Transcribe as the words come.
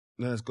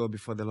Let us go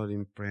before the Lord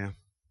in prayer.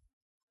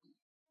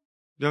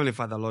 Dear Heavenly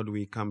Father, Lord,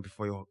 we come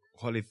before your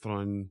holy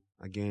throne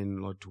again,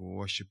 Lord, to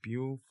worship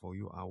you, for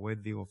you are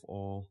worthy of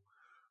all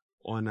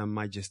honor,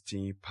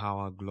 majesty,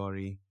 power,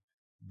 glory,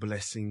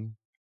 blessing,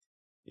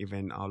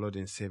 even our Lord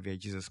and Savior,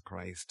 Jesus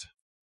Christ,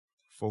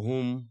 for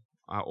whom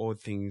are all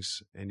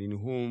things, and in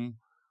whom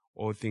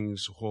all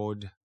things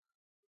hold,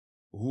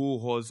 who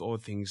holds all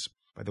things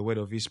by the word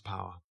of his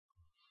power.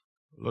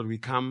 Lord, we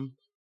come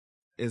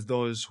as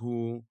those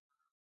who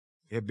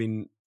have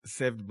been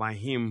saved by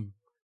him,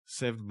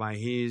 saved by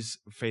his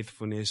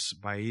faithfulness,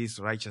 by his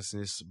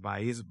righteousness,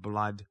 by his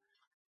blood.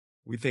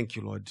 We thank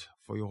you, Lord,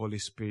 for your Holy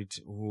Spirit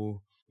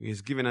who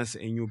has given us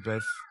a new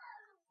birth,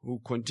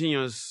 who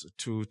continues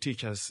to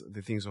teach us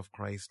the things of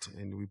Christ.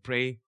 And we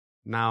pray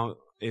now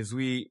as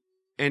we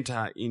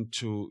enter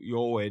into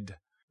your word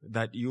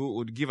that you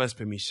would give us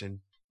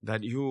permission,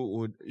 that you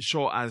would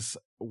show us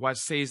what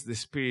says the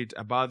Spirit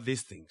about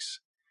these things.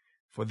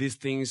 For these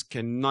things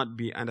cannot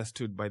be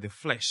understood by the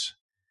flesh.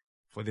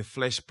 For the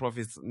flesh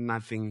profits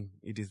nothing.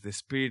 It is the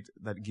Spirit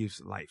that gives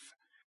life.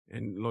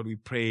 And Lord, we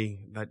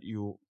pray that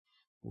you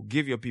will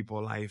give your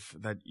people life,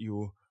 that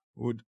you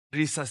would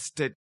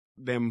resuscitate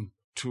them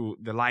to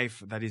the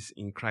life that is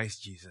in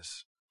Christ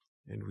Jesus.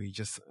 And we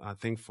just are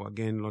thankful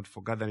again, Lord,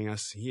 for gathering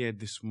us here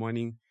this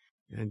morning.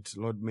 And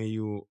Lord, may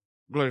you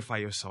glorify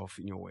yourself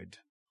in your word.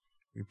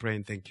 We pray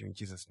and thank you in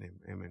Jesus' name.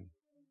 Amen.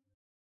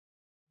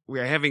 We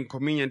are having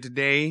communion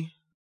today,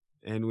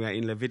 and we are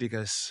in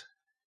Leviticus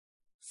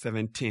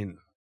 17.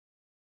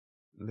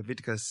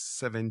 Leviticus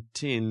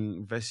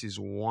 17, verses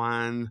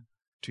 1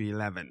 to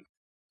 11.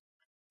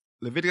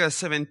 Leviticus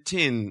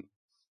 17,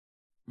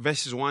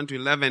 verses 1 to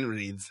 11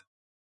 reads,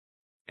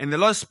 "And the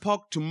Lord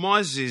spoke to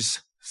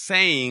Moses,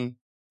 saying,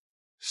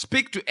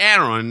 Speak to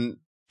Aaron,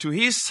 to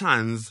his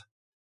sons,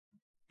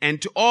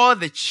 and to all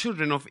the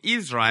children of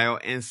Israel,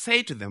 and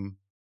say to them,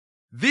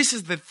 This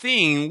is the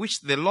thing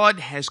which the Lord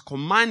has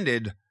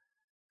commanded,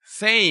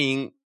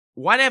 saying,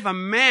 Whatever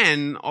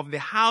man of the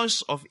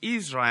house of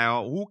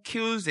Israel who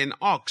kills an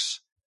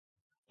ox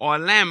or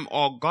lamb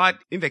or goat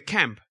in the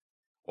camp,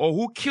 or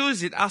who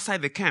kills it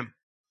outside the camp,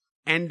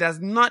 and does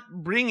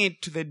not bring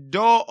it to the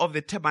door of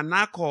the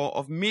tabernacle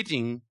of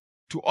meeting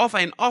to offer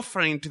an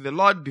offering to the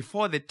Lord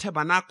before the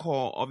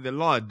tabernacle of the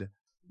Lord,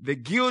 the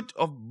guilt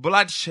of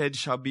bloodshed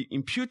shall be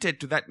imputed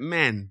to that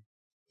man.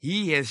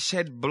 He has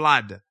shed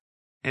blood,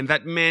 and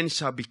that man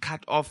shall be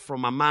cut off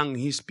from among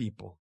his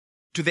people,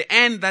 to the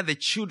end that the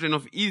children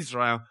of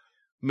Israel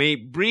may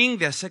bring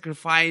their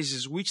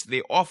sacrifices which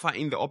they offer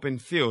in the open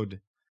field,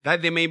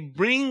 that they may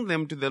bring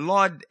them to the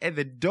Lord at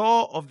the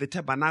door of the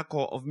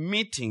tabernacle of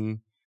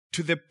meeting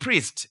to the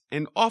priest,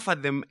 and offer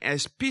them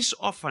as peace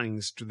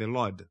offerings to the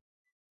Lord.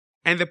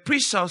 And the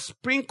priest shall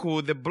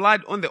sprinkle the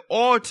blood on the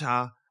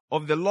altar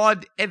of the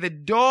Lord at the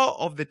door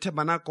of the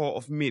tabernacle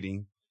of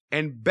meeting,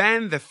 and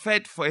burn the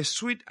fat for a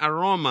sweet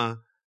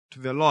aroma to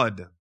the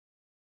Lord.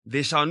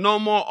 They shall no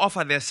more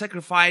offer their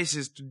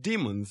sacrifices to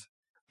demons,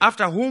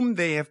 after whom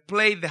they have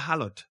played the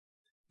harlot.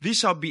 This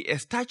shall be a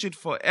statute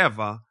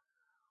forever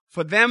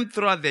for them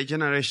throughout their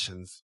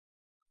generations.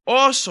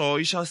 Also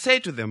you shall say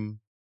to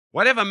them,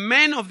 Whatever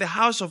man of the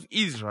house of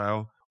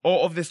Israel, or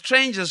of the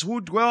strangers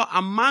who dwell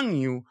among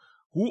you,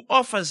 who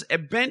offers a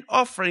burnt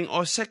offering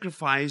or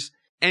sacrifice,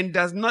 and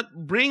does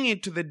not bring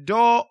it to the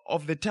door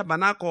of the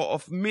tabernacle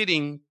of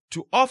meeting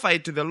to offer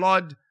it to the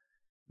Lord,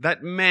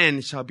 that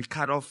man shall be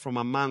cut off from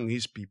among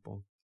his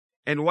people.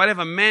 And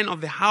whatever man of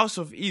the house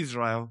of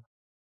Israel,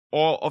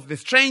 or of the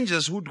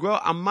strangers who dwell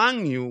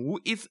among you,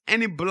 who eats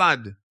any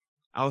blood,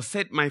 I'll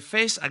set my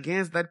face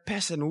against that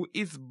person who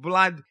eats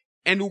blood,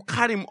 and will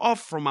cut him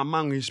off from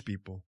among his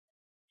people.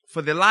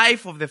 For the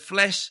life of the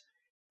flesh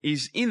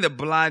is in the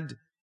blood,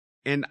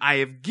 and I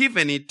have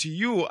given it to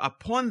you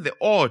upon the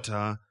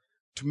altar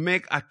to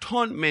make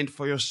atonement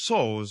for your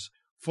souls,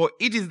 for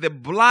it is the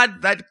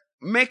blood that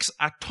makes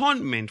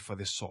atonement for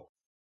the soul."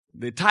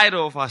 The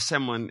title of our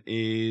sermon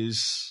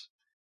is,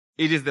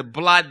 It is the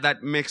blood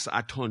that makes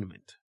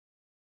atonement.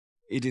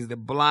 It is the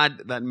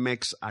blood that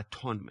makes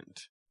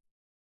atonement.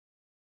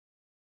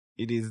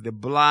 It is the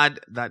blood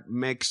that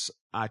makes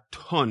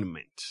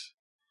atonement.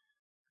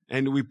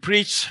 And we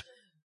preach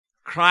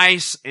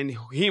Christ and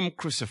him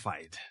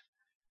crucified.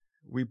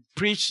 We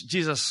preach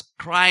Jesus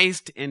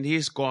Christ and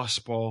his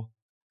gospel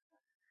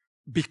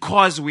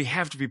because we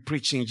have to be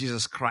preaching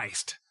Jesus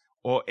Christ,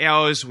 or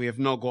else we have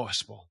no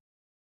gospel.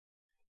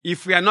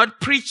 If we are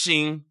not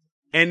preaching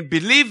and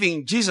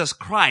believing Jesus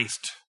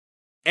Christ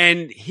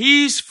and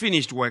his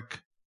finished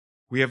work,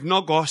 we have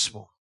no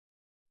gospel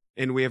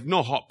and we have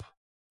no hope.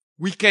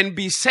 We can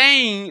be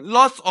saying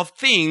lots of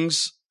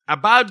things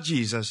about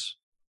Jesus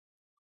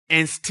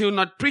and still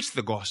not preach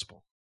the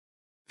gospel.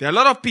 There are a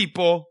lot of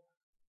people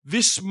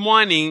this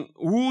morning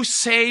who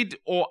said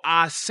or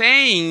are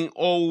saying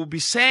or will be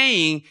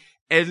saying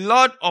a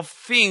lot of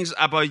things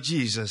about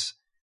Jesus,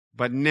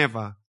 but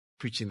never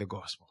preaching the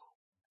gospel.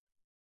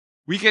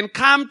 We can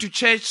come to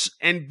church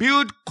and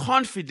build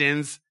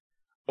confidence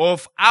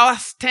of our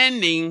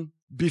standing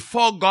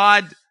before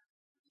God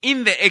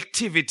in the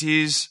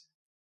activities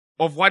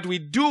of what we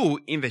do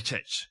in the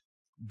church,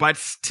 but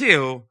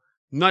still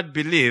not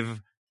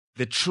believe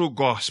the true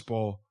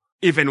gospel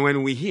even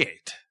when we hear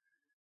it.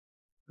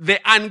 The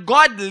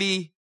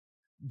ungodly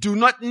do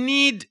not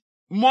need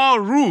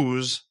more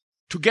rules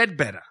to get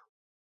better.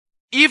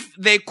 If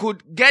they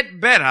could get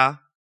better,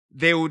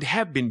 they would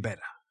have been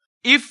better.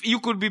 If you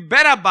could be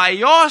better by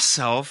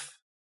yourself,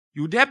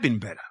 you would have been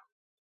better.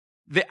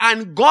 The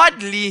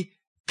ungodly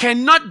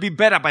cannot be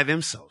better by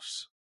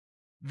themselves.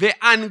 The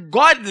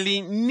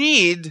ungodly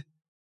need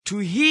to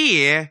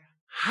hear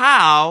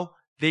how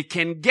they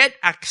can get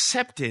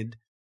accepted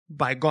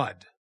by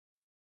God.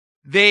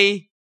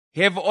 They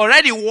have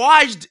already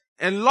watched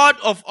a lot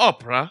of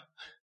opera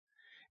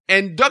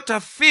and Dr.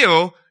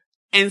 Phil,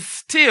 and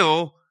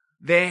still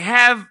they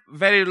have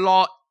very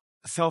low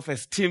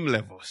self-esteem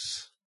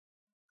levels.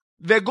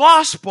 The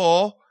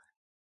gospel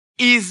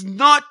is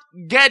not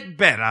get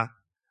better,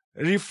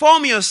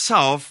 reform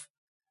yourself,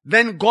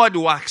 then God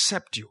will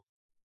accept you.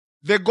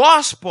 The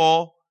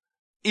gospel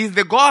is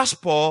the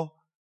gospel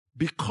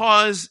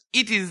because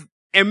it is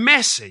a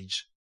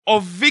message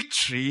of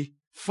victory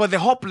for the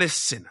hopeless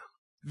sinner.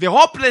 The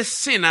hopeless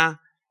sinner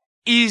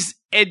is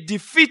a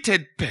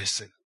defeated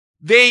person.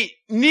 They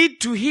need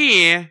to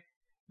hear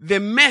the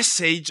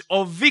message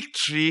of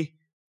victory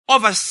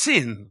over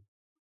sin,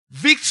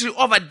 victory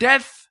over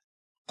death,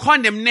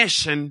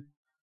 condemnation,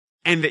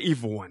 and the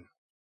evil one.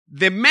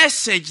 The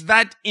message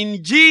that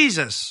in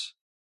Jesus,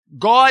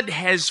 God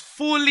has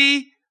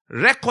fully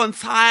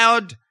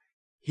reconciled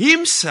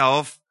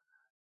himself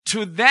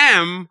to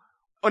them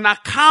on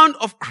account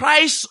of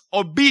Christ's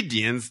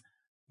obedience,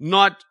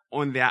 not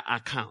on their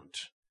account.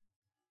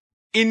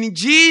 In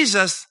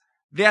Jesus,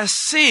 their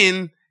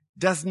sin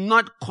does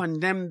not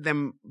condemn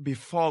them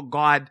before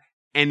God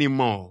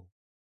anymore.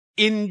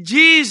 In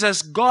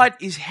Jesus, God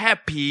is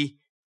happy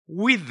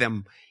with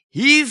them.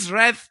 His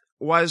wrath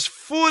was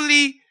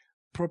fully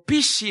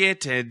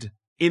propitiated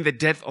in the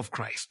death of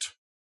Christ.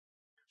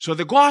 So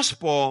the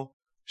gospel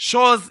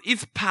shows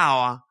its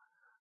power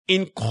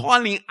in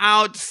calling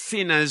out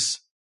sinners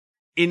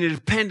in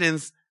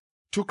repentance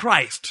to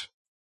Christ.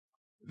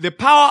 The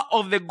power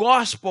of the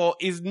gospel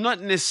is not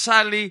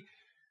necessarily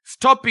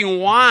stopping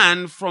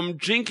one from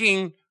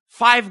drinking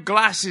 5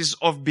 glasses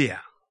of beer.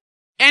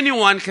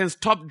 Anyone can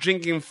stop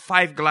drinking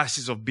 5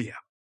 glasses of beer.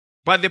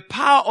 But the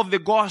power of the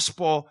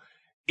gospel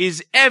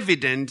is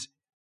evident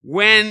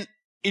when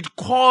it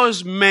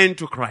calls men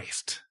to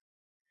Christ.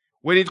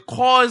 When it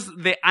calls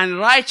the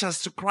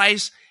unrighteous to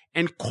Christ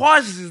and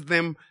causes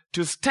them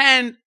to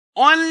stand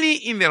only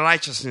in the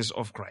righteousness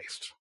of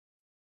Christ.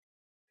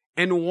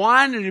 And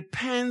one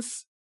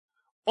repents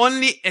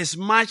only as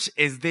much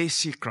as they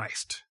see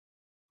Christ.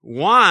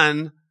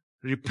 One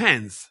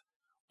repents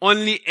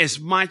only as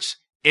much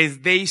as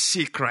they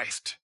see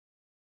Christ.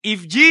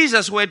 If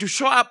Jesus were to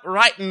show up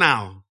right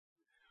now,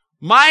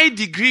 my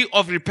degree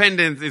of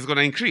repentance is going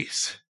to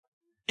increase.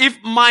 If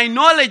my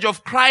knowledge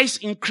of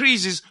Christ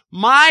increases,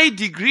 my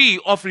degree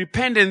of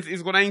repentance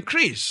is going to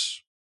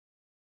increase.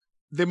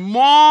 The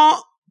more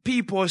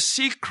people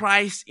see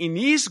Christ in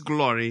his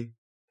glory,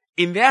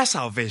 in their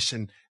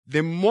salvation,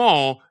 the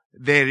more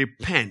they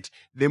repent,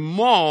 the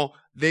more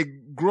they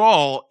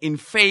grow in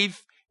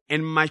faith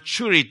and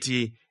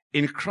maturity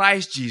in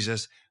Christ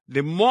Jesus,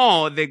 the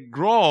more they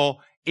grow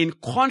in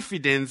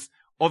confidence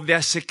of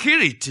their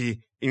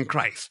security in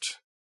Christ.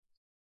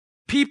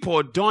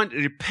 People don't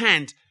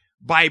repent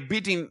by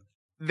beating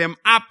them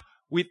up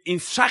with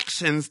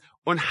instructions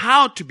on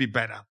how to be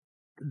better.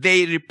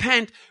 They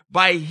repent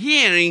by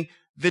hearing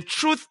the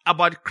truth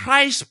about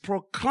Christ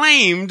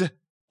proclaimed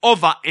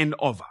over and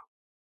over.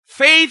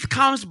 Faith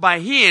comes by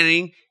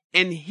hearing,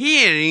 and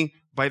hearing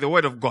by the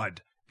word of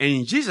God.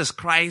 And Jesus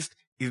Christ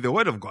is the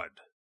word of God.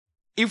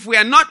 If we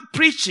are not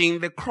preaching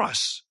the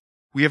cross,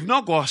 we have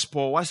no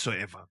gospel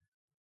whatsoever.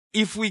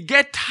 If we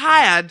get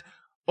tired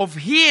of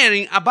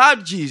hearing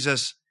about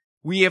Jesus,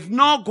 we have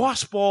no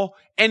gospel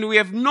and we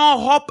have no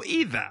hope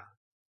either.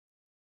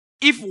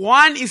 If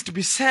one is to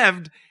be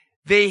saved,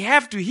 they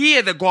have to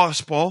hear the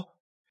gospel,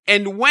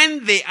 and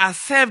when they are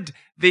saved,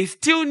 they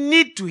still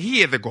need to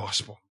hear the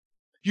gospel.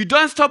 You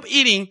don't stop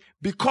eating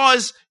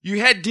because you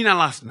had dinner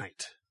last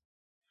night.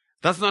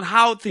 That's not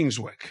how things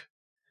work.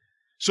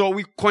 So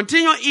we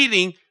continue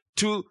eating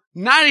to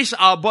nourish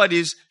our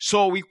bodies,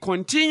 so we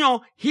continue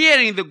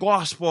hearing the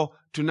gospel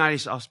to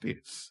nourish our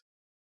spirits.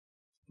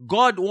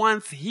 God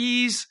wants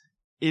his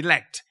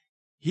elect,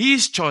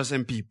 his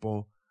chosen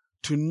people,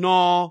 to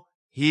know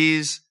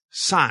his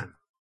Son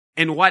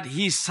and what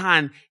his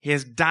Son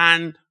has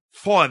done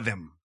for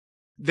them.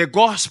 The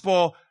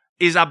gospel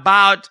is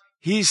about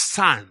his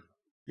Son.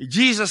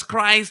 Jesus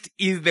Christ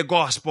is the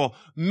gospel.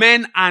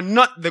 Men are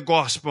not the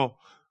gospel.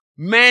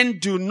 Men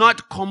do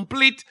not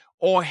complete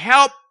or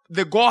help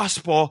the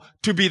gospel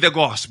to be the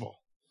gospel.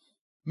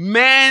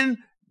 Men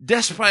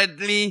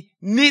desperately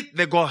need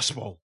the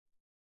gospel.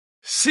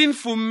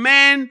 Sinful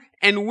men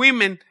and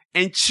women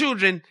and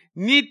children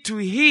need to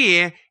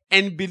hear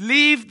and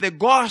believe the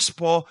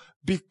gospel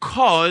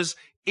because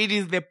it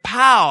is the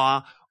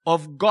power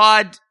of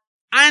God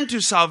unto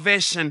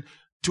salvation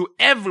to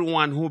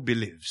everyone who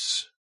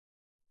believes.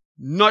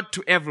 Not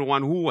to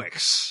everyone who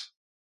works,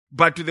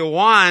 but to the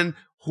one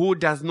who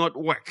does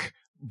not work,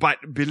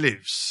 but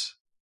believes.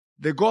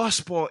 The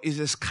gospel is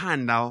a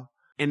scandal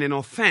and an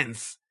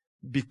offense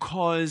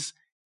because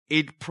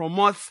it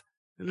promotes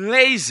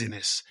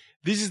laziness.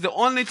 This is the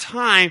only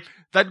time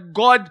that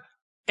God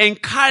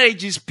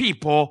encourages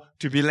people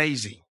to be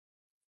lazy.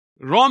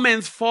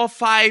 Romans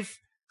 4:5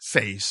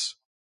 says,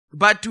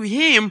 "But to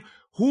him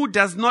who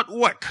does not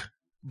work,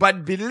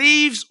 but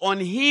believes on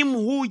him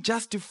who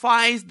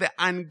justifies the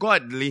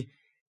ungodly,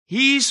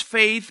 his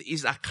faith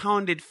is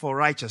accounted for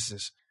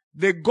righteousness."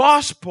 The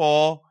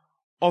gospel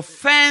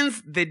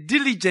offends the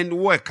diligent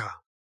worker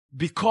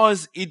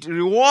because it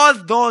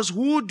rewards those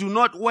who do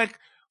not work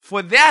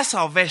for their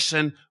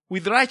salvation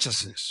with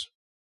righteousness.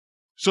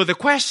 So the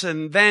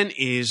question then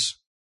is,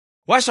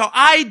 what shall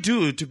I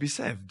do to be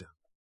saved?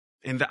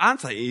 And the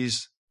answer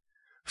is,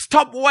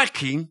 stop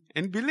working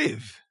and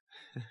believe.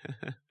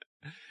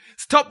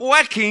 Stop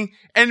working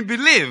and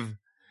believe.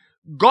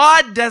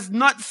 God does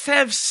not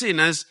save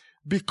sinners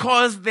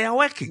because they are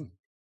working.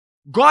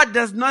 God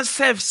does not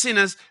save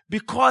sinners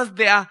because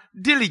they are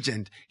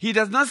diligent. He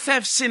does not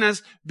save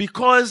sinners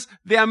because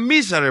they are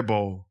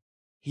miserable.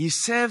 He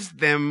saves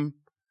them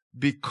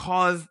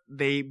because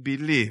they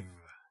believe.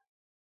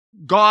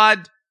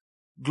 God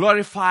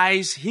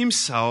glorifies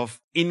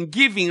himself in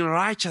giving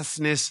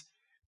righteousness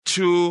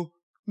to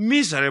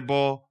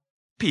miserable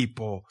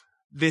people,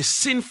 the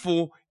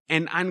sinful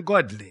and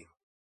ungodly.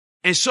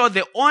 And so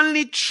the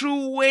only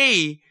true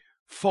way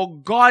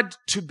for God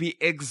to be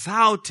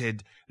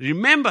exalted,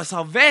 remember,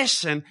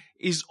 salvation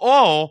is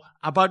all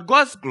about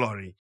God's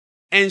glory.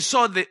 And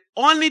so the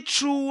only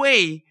true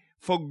way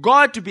for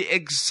God to be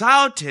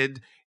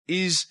exalted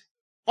is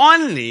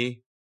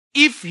only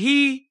if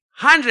he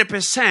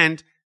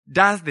 100%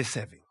 does the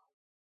saving.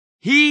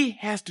 He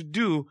has to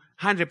do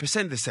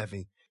 100% the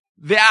saving.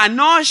 There are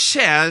no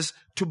shares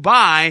to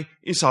buy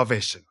in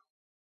salvation.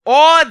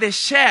 All the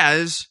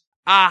shares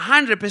are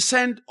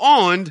 100%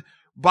 owned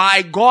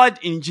by God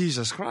in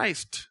Jesus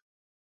Christ.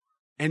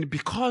 And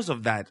because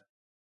of that,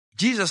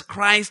 Jesus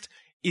Christ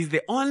is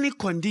the only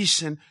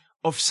condition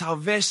of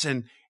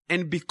salvation.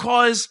 And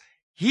because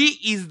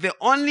he is the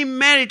only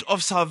merit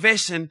of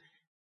salvation,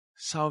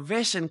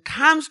 salvation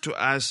comes to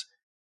us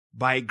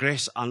by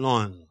grace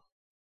alone.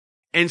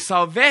 And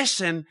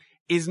salvation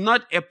is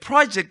not a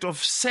project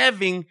of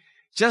saving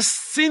just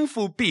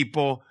sinful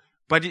people,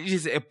 but it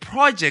is a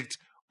project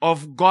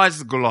of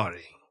God's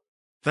glory.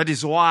 That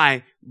is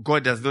why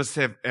God does not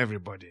save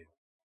everybody.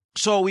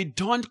 So we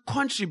don't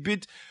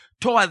contribute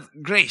towards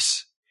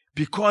grace,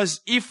 because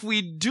if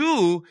we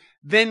do,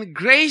 then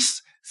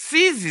grace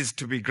ceases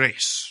to be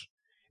grace.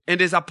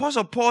 And as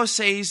Apostle Paul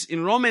says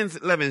in Romans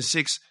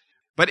 11:6,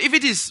 "But if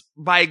it is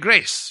by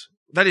grace,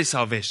 that is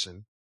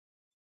salvation,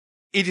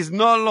 it is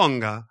no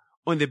longer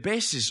on the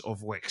basis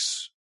of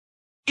works."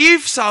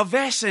 If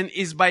salvation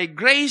is by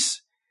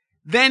grace,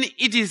 then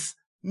it is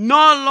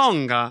no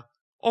longer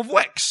of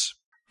works.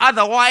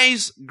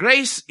 Otherwise,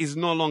 grace is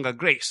no longer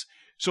grace.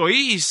 So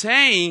he is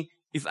saying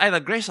it's either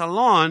grace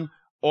alone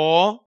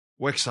or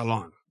works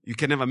alone. You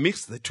can never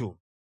mix the two.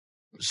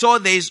 So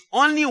there is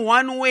only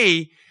one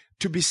way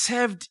to be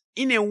saved,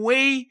 in a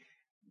way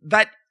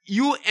that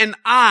you and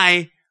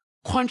I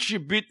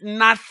contribute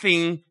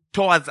nothing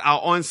towards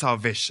our own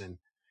salvation.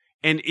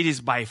 And it is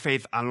by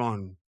faith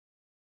alone.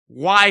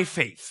 Why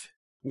faith?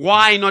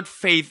 Why not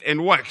faith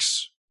and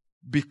works?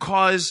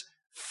 Because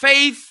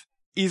faith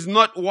is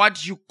not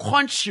what you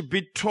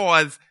contribute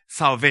towards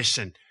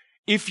salvation.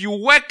 If you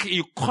work,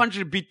 you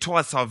contribute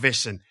towards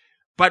salvation.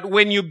 But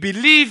when you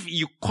believe,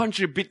 you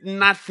contribute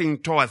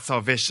nothing towards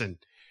salvation.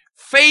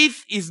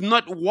 Faith is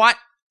not what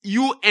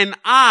you and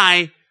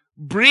I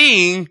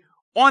bring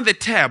on the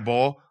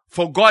table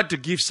for God to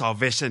give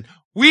salvation.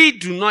 We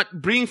do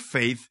not bring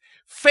faith.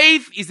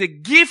 Faith is a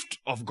gift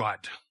of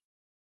God.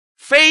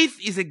 Faith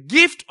is a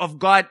gift of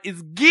God,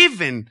 is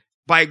given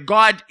by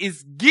God,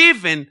 is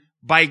given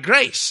by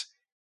grace.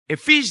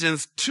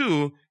 Ephesians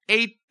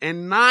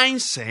 2:8-9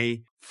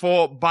 say,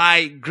 "For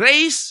by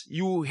grace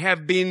you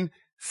have been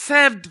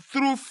saved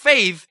through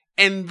faith,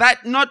 and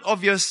that not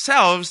of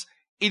yourselves.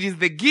 It is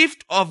the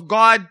gift of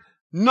God,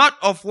 not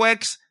of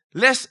works,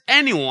 lest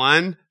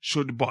anyone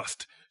should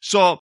boast."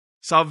 So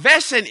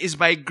salvation is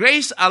by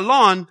grace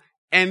alone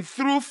and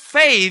through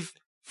faith,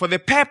 for the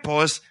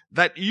purpose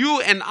that you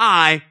and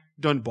I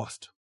don't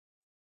boast.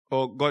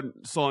 Oh, God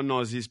so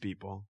knows his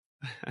people.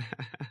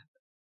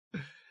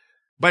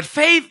 But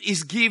faith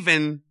is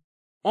given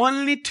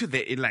only to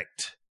the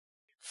elect.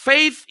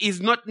 Faith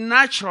is not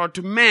natural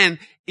to man,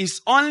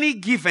 it's only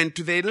given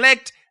to the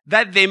elect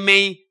that they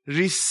may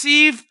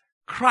receive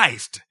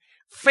Christ.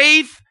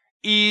 Faith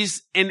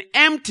is an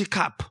empty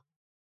cup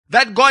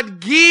that God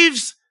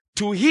gives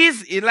to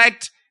his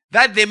elect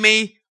that they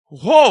may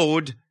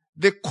hold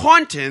the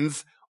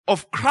contents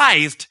of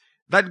Christ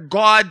that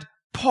God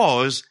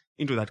pours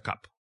into that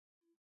cup.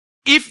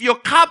 If your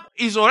cup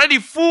is already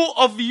full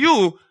of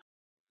you,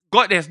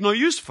 God has no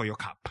use for your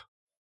cup.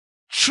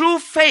 true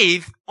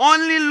faith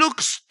only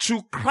looks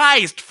to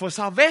Christ for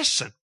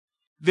salvation.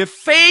 The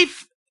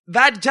faith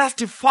that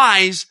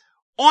justifies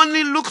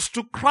only looks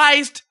to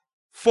Christ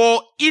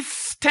for its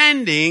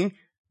standing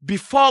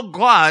before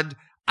God.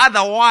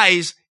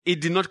 Otherwise,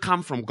 it did not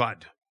come from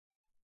God.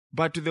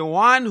 But to the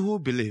one who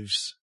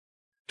believes,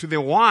 to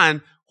the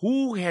one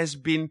who has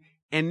been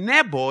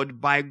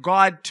enabled by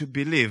God to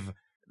believe,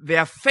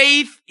 their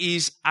faith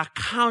is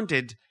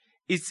accounted,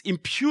 it's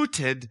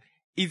imputed,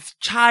 it's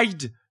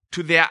charged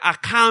to their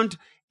account,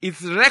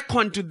 it's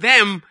reckoned to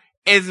them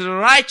as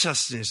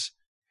righteousness.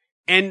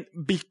 And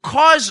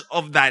because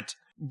of that,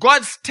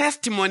 God's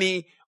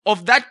testimony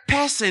of that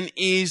person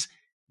is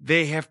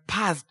they have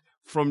passed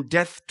from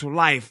death to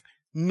life,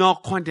 no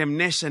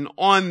condemnation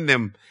on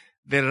them.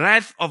 The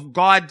wrath of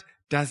God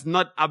does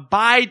not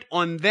abide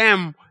on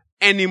them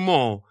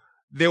anymore.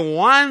 The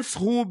ones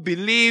who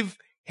believe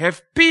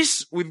have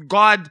peace with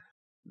God.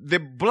 The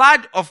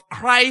blood of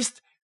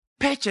Christ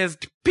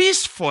purchased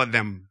peace for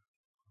them.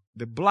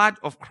 The blood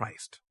of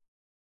Christ.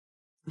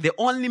 The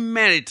only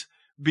merit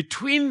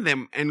between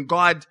them and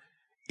God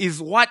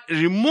is what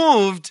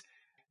removed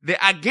the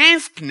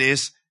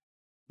againstness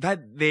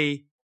that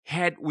they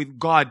had with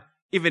God,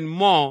 even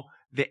more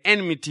the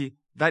enmity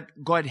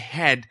that God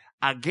had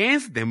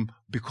against them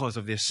because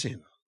of their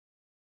sin.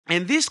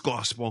 And this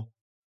gospel,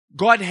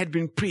 God had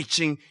been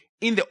preaching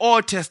in the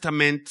Old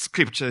Testament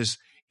scriptures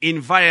in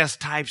various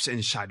types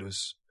and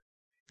shadows.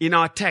 In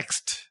our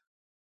text,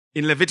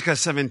 in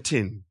Leviticus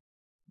 17,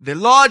 the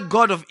Lord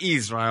God of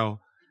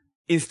Israel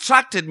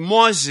instructed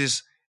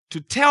Moses to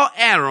tell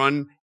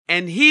Aaron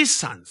and his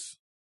sons,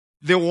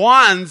 the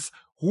ones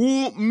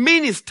who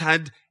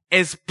ministered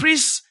as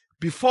priests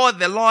before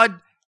the Lord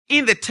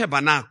in the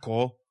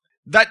tabernacle,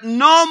 that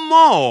no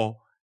more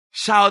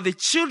shall the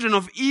children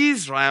of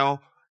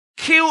Israel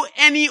kill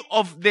any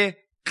of the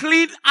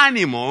clean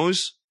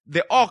animals,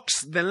 the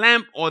ox, the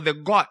lamb, or the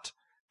goat,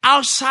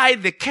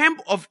 outside the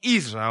camp of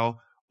Israel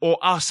or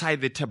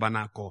outside the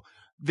tabernacle.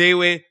 They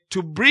were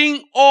to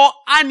bring all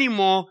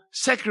animal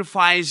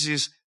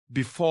sacrifices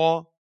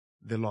before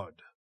the Lord.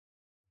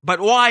 But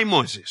why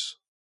Moses?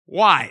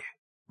 Why?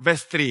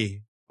 Verse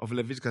 3 of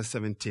Leviticus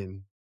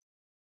 17.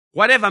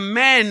 Whatever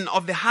man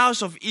of the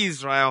house of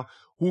Israel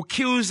who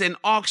kills an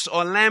ox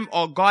or lamb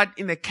or goat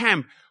in the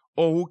camp,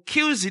 or who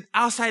kills it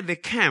outside the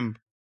camp,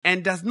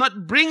 and does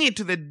not bring it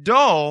to the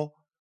door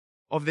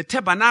of the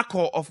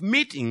tabernacle of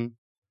meeting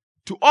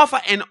to offer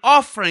an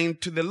offering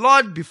to the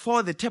Lord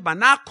before the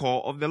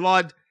tabernacle of the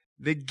Lord,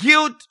 the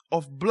guilt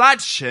of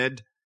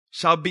bloodshed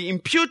shall be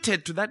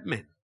imputed to that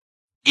man.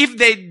 If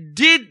they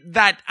did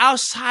that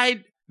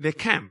outside the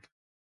camp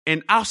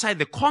and outside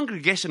the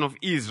congregation of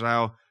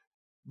Israel,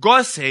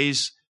 God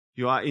says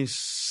you are in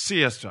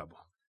serious trouble.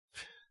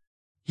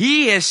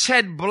 He has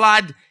shed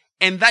blood,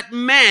 and that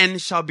man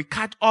shall be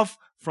cut off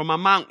from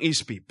among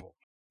his people.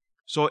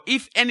 So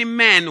if any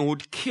man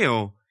would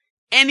kill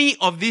any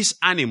of these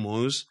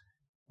animals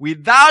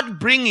without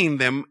bringing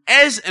them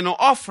as an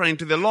offering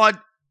to the Lord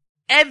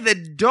at the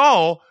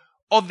door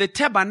of the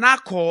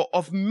tabernacle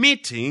of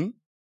meeting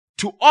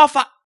to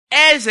offer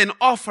as an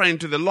offering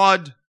to the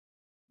Lord,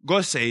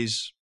 God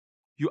says,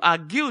 you are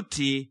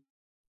guilty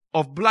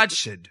of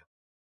bloodshed.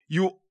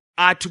 You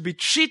are to be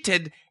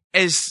treated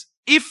as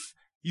if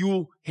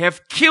you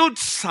have killed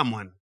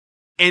someone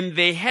and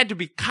they had to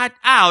be cut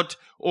out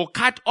or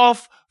cut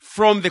off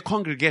from the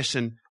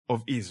congregation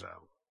of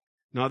Israel.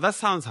 Now that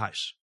sounds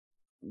harsh.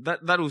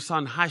 That will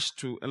sound harsh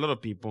to a lot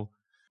of people.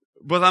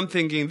 But I'm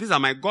thinking, these are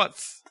my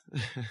goats.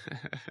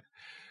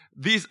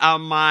 These are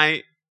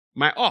my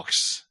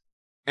ox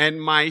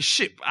and my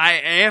sheep. I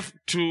have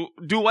to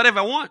do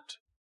whatever I want.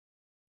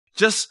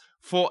 Just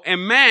for a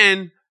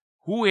man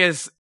who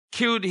has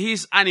killed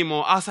his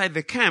animal outside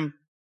the camp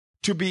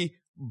to be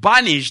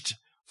banished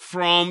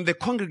from the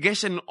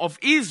congregation of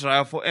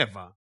Israel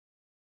forever.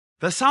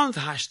 That sounds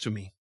harsh to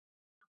me.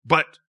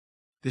 But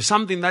there's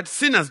something that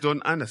sinners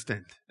don't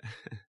understand.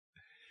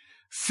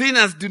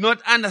 Sinners do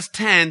not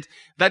understand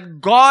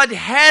that God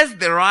has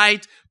the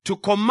right to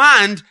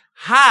command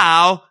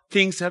how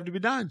things have to be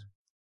done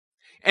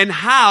and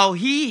how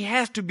he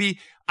has to be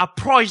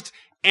approached,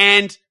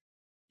 and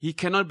he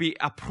cannot be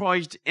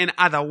approached in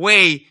other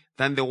way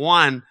than the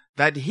one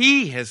that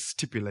he has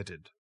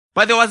stipulated.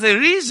 But there was a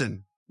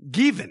reason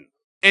given,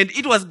 and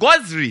it was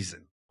God's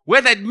reason.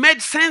 Whether it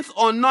made sense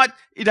or not,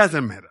 it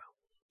doesn't matter.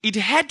 It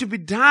had to be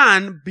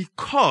done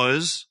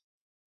because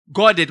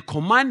God had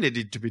commanded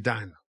it to be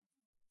done.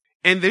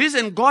 And the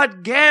reason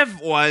God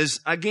gave was,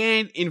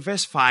 again, in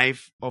verse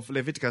 5 of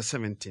Leviticus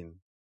 17.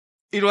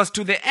 It was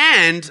to the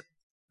end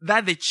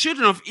that the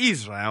children of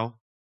Israel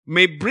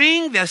may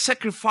bring their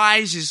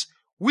sacrifices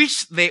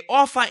which they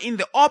offer in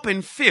the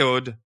open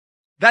field,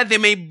 that they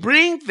may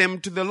bring them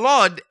to the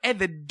Lord at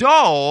the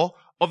door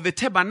of the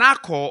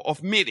tabernacle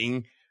of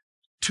meeting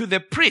to the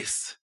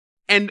priests,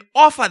 and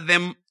offer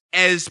them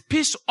as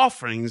peace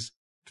offerings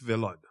to the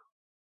Lord.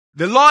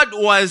 The Lord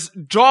was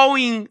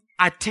drawing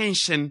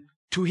attention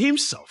to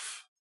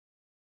himself.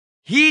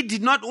 He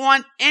did not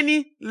want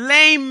any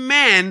lame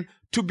man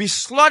to be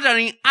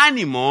slaughtering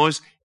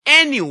animals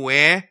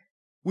anywhere,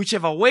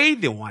 whichever way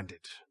they wanted.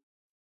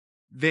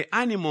 The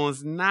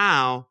animals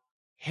now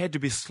had to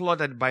be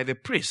slaughtered by the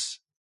priests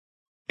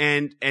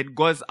and at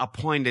God's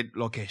appointed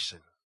location.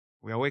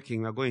 We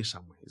are going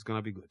somewhere. It's going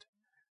to be good.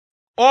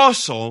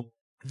 Also,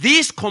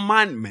 this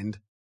commandment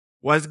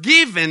was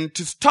given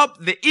to stop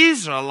the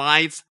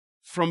Israelites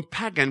from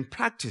pagan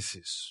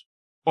practices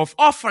of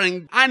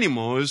offering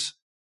animals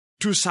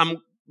to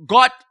some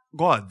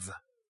gods.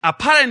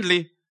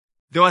 Apparently,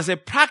 there was a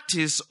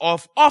practice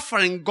of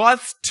offering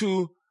gods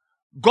to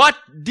god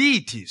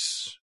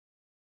deities,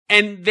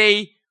 and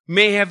they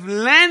may have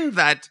learned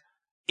that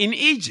in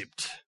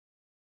Egypt.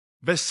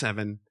 Verse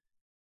 7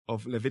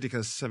 of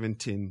Leviticus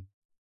 17.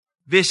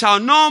 They shall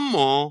no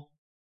more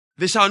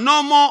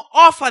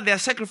offer their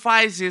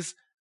sacrifices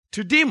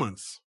to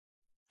demons,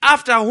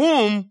 after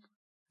whom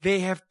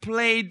they have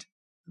played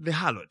the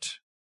harlot.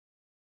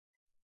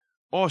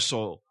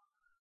 Also,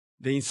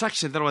 the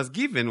instruction that was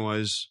given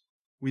was,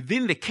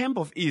 within the camp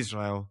of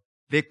Israel,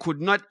 they could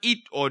not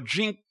eat or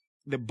drink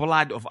the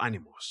blood of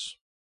animals.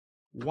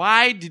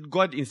 Why did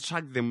God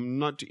instruct them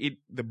not to eat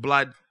the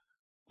blood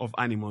of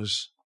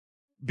animals?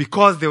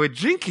 Because they were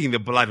drinking the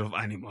blood of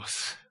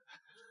animals.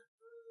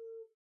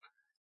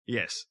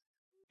 Yes.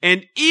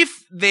 And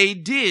if they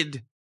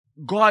did,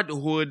 God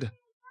would,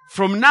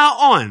 from now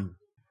on,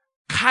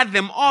 cut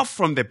them off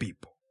from the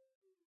people.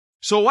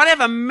 So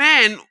whatever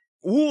man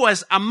who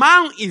was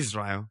among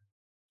Israel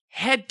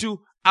had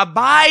to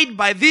abide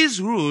by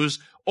these rules,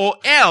 or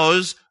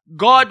else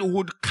God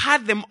would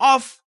cut them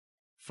off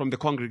from the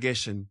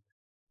congregation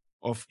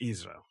of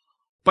Israel.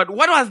 But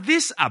what was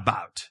this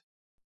about?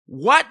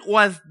 What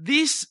was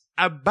this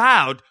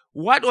about?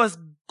 What was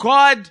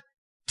God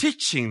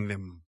teaching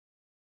them?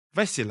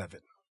 Verse 11.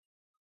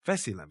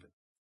 Verse 11.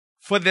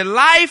 For the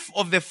life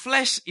of the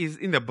flesh is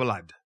in the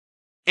blood,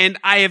 and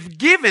I have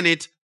given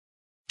it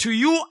to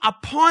you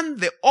upon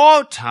the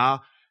altar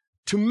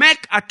to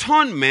make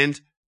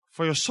atonement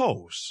for your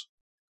souls.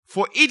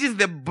 For it is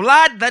the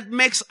blood that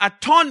makes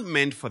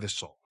atonement for the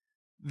soul.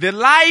 The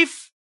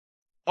life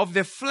of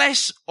the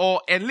flesh,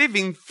 or a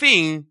living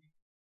thing,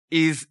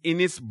 is in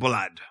its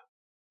blood.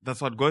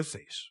 That's what God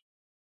says.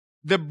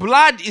 The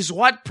blood is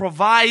what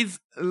provides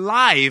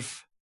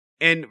life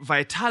and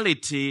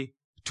vitality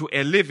to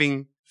a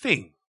living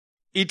thing.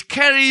 It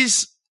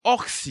carries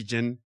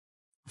oxygen,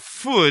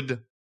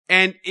 food,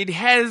 and it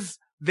has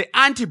the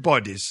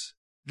antibodies,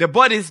 the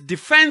body's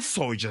defense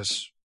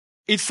soldiers.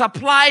 It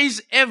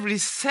supplies every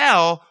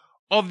cell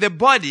of the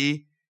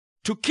body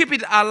to keep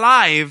it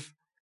alive,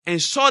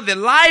 and so the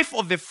life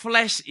of the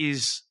flesh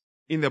is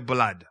in the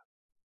blood.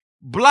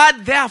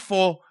 Blood,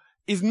 therefore,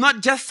 is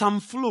not just some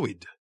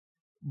fluid.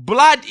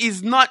 Blood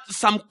is not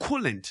some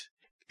coolant.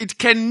 It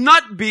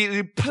cannot be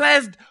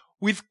replaced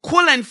with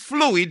coolant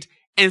fluid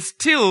and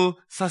still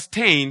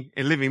sustain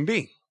a living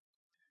being.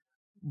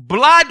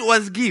 Blood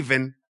was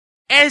given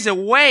as a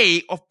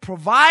way of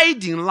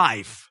providing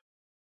life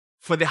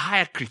for the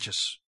higher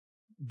creatures,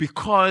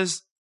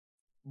 because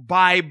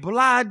by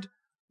blood,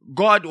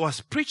 God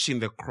was preaching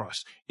the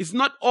cross. It's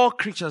not all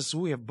creatures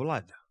who have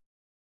blood.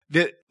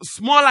 The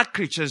smaller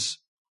creatures,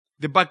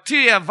 the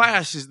bacteria,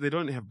 viruses, they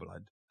don't have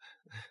blood.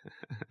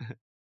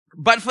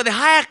 But for the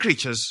higher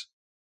creatures,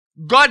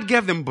 God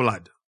gave them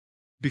blood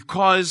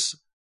because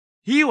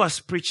He was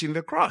preaching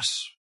the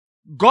cross.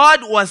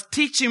 God was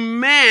teaching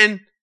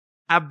man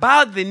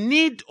about the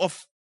need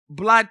of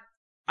blood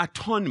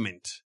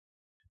atonement,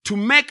 to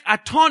make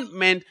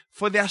atonement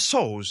for their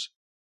souls.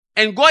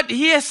 And God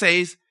here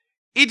says,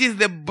 it is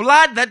the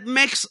blood that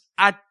makes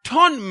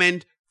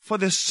atonement for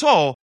the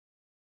soul.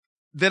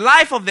 The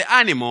life of the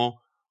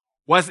animal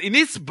was in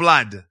its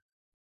blood.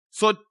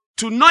 So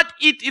to not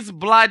eat its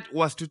blood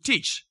was to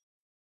teach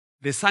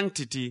the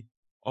sanctity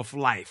of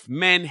life.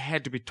 Men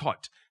had to be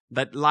taught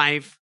that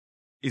life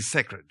is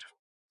sacred.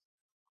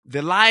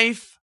 The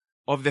life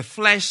of the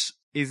flesh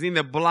is in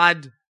the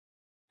blood,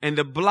 and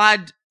the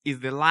blood is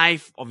the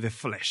life of the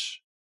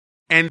flesh.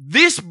 And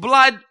this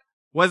blood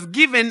was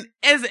given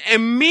as a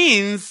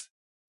means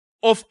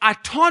of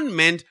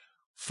atonement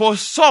for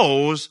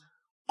souls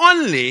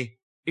only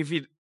if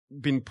it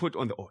had been put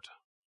on the altar.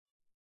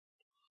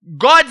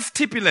 God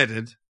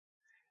stipulated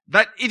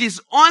that it is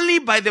only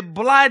by the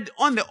blood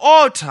on the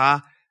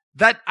altar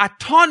that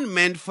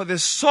atonement for the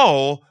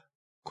soul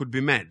could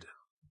be made.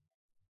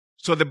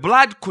 So the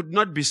blood could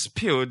not be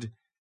spilled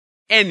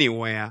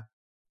anywhere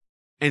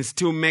and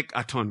still make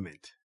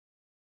atonement.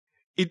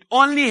 It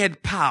only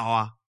had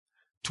power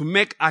to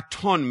make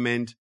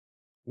atonement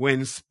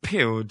when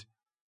spilled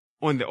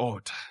on the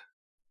altar.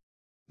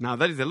 Now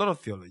that is a lot of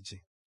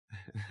theology.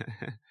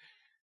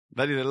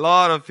 That is a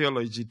lot of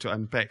theology to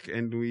unpack,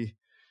 and we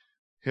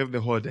have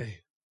the whole day.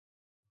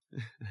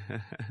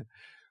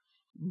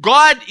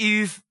 God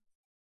is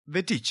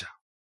the teacher.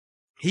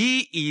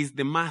 He is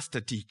the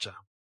master teacher.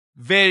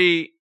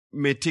 Very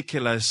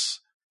meticulous,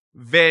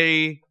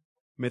 very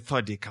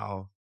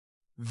methodical,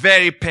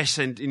 very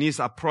patient in His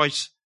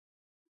approach,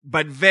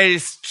 but very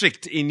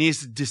strict in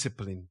His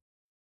discipline.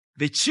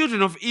 the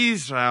children of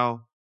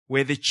Israel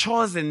were the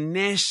chosen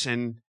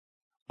nation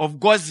of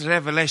God's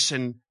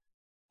revelation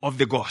of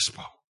the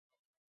gospel.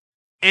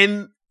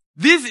 And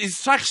these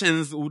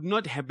instructions would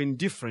not have been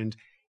different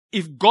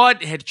if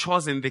God had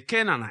chosen the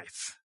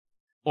Canaanites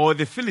or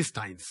the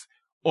Philistines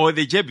or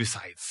the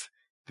Jebusites.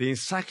 The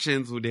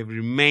instructions would have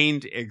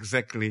remained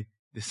exactly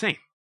the same.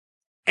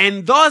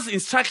 And those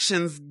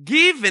instructions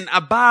given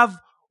above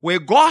were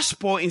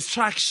gospel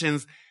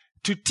instructions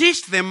to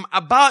teach them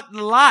about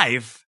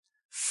life,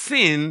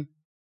 sin,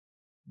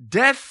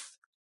 death,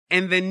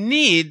 and the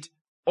need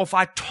of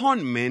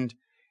atonement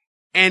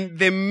and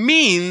the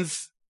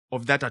means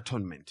of that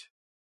atonement.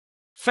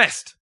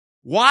 First,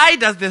 why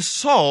does the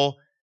soul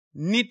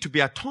need to be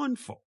atoned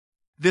for?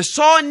 The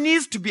soul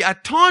needs to be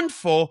atoned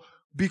for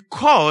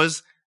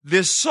because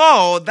the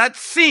soul that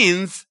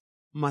sins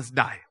must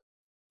die.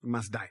 It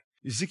must die.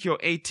 Ezekiel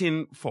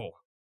 18:4.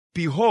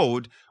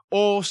 Behold,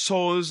 all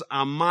souls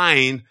are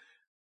mine.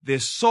 The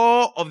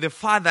soul of the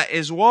Father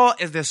as well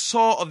as the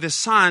soul of the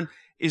Son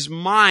is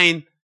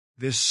mine.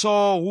 The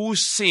soul who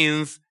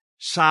sins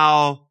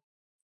shall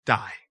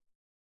die.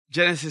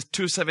 Genesis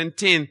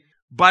 2:17.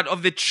 But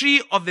of the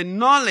tree of the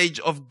knowledge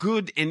of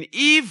good and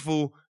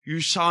evil you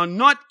shall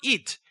not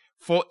eat,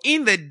 for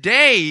in the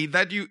day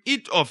that you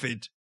eat of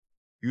it,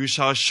 you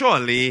shall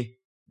surely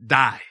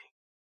die.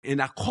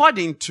 And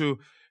according to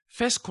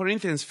 1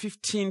 Corinthians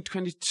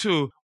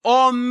 15:22,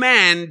 all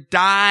men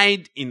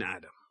died in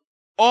Adam.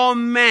 All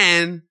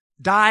men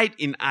died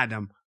in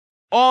Adam.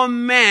 All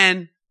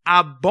men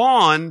are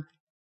born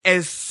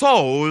as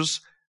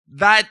souls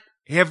that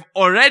have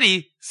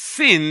already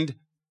sinned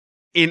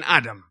in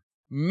Adam.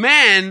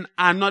 Men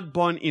are not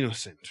born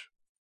innocent.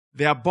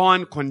 They are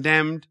born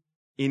condemned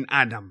in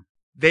Adam.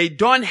 They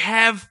don't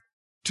have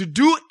to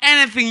do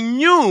anything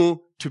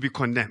new to be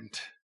condemned.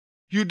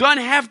 You don't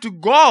have to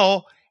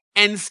go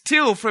and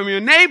steal from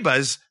your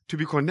neighbors to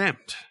be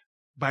condemned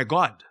by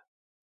God.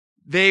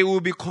 They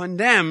will be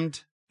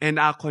condemned and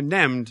are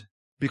condemned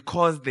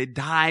because they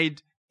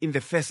died in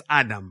the first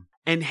Adam.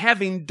 And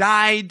having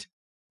died,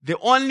 the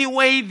only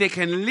way they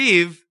can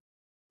live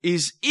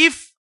is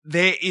if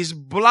there is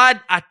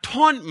blood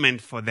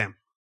atonement for them.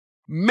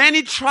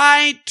 Many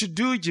try to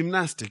do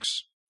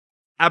gymnastics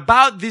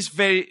about this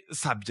very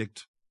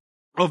subject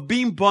of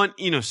being born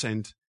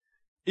innocent,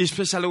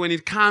 especially when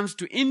it comes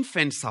to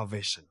infant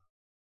salvation.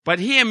 But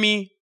hear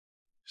me,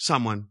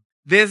 someone.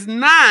 There's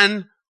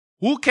none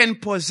who can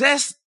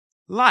possess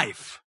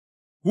life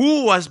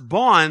who was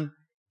born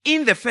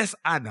in the first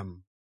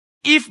Adam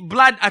if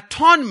blood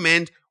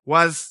atonement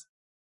was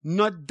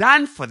not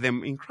done for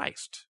them in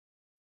Christ.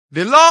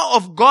 The law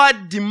of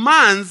God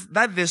demands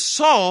that the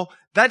soul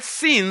that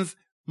sins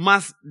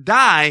must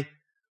die,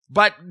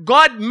 but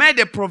God made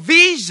a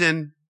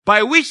provision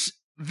by which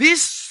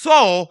this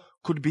soul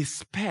could be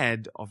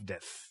spared of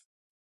death.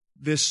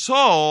 The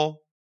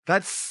soul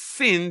that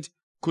sinned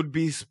could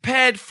be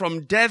spared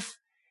from death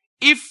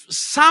if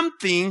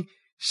something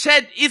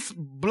shed its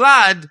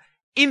blood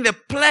in the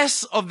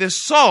place of the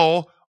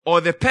soul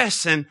or the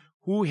person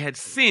who had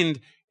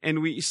sinned.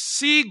 And we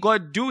see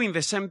God doing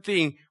the same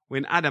thing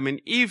when Adam and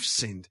Eve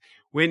sinned.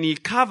 When he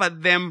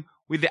covered them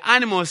with the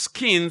animal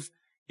skins,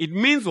 it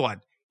means what?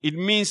 It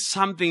means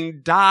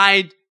something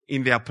died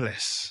in their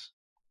place.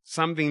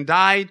 Something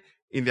died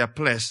in their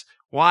place.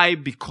 Why?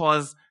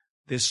 Because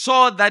the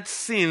soul that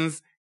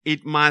sins,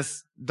 it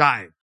must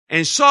die.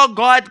 And so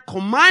God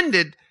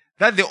commanded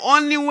that the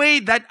only way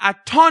that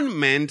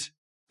atonement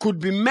could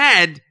be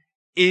made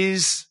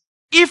is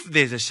if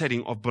there's a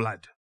shedding of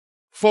blood.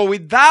 For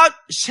without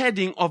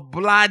shedding of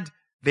blood,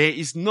 there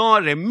is no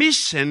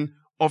remission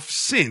of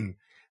sin.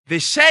 The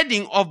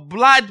shedding of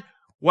blood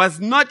was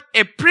not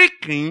a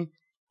pricking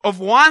of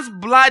one's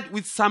blood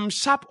with some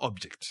sharp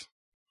object.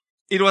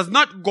 It was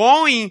not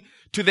going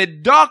to the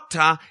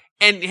doctor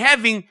and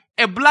having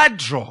a blood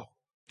draw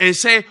and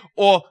say,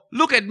 oh,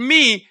 look at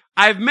me,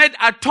 I've made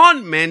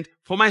atonement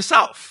for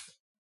myself.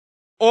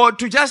 Or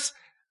to just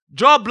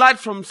draw blood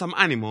from some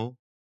animal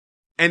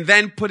and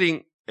then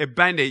putting a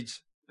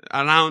bandage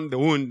around the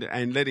wound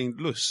and letting it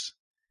loose.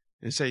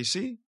 And say,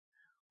 see,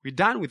 we're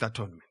done with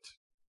atonement.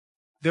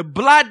 The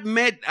blood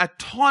made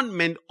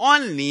atonement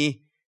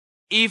only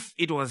if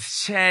it was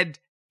shed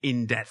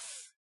in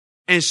death.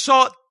 And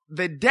so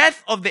the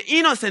death of the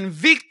innocent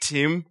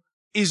victim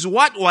is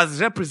what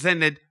was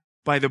represented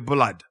by the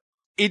blood.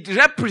 It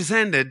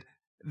represented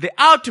the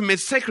ultimate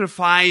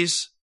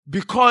sacrifice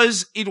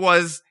because it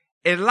was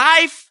a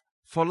life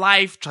for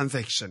life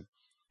transaction.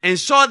 And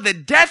so the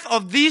death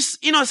of this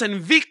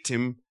innocent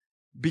victim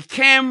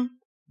became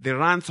the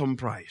ransom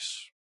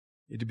price.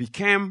 It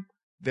became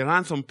the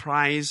ransom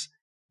price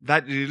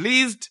that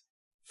released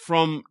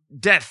from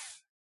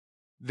death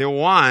the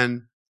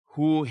one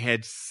who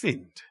had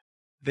sinned.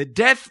 The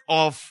death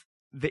of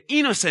the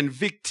innocent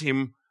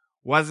victim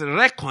was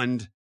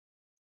reckoned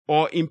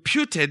or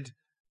imputed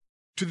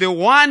to the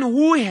one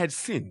who had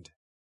sinned.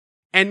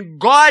 And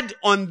God,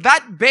 on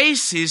that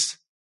basis,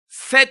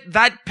 set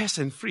that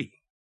person free.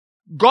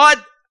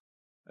 God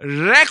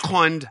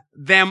reckoned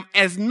them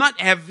as not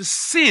have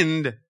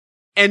sinned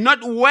and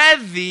not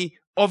worthy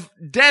of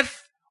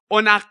death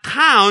on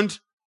account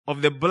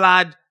of the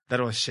blood that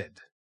was shed.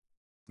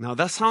 Now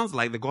that sounds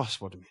like the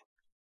gospel to me.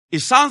 It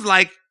sounds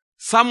like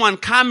someone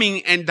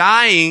coming and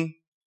dying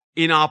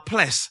in our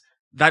place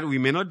that we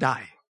may not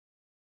die.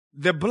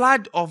 The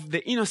blood of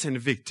the innocent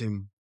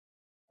victim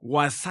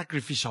was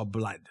sacrificial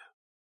blood.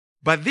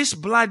 But this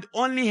blood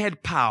only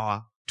had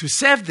power to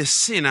save the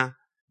sinner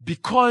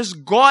because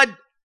God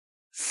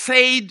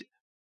said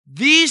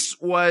this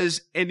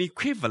was an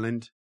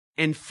equivalent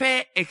and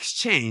fair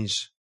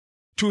exchange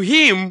to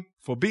him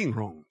for being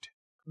wronged.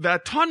 The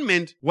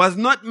atonement was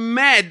not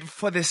made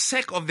for the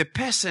sake of the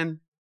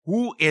person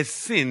who has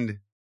sinned.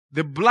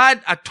 The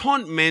blood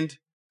atonement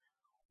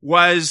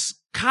was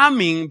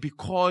coming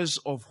because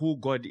of who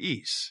God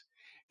is.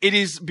 It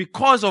is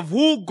because of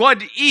who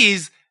God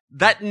is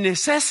that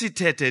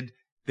necessitated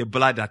the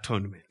blood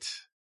atonement.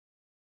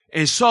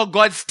 And so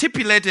God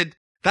stipulated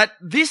that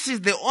this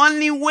is the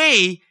only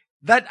way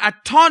that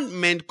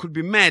atonement could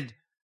be made.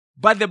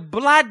 But the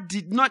blood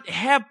did not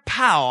have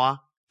power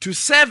to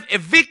save a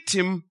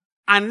victim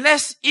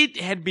unless it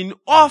had been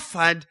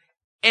offered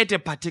at a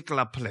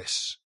particular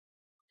place.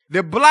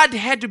 The blood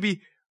had to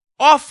be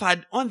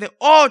offered on the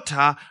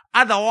altar,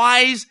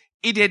 otherwise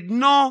it had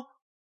no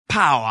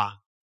power.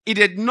 It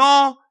had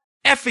no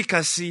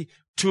efficacy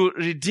to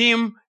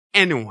redeem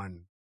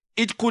anyone.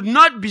 It could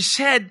not be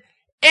shed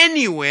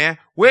anywhere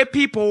where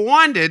people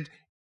wanted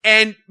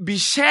and be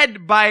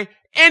shed by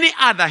any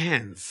other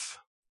hands.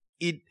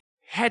 It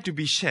had to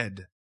be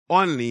shed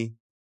only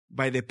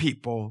by the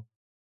people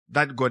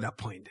that God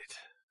appointed.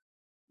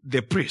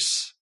 The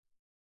priests,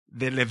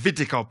 the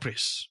Levitical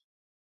priests.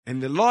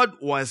 And the Lord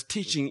was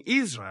teaching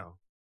Israel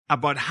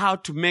about how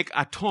to make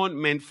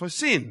atonement for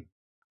sin.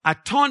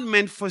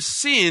 Atonement for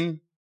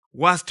sin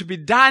was to be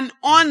done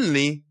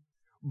only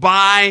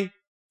by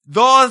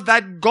those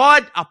that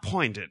God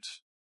appointed.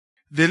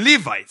 The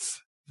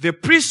Levites, the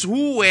priests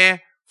who were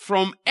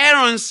from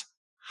Aaron's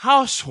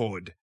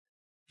household.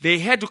 They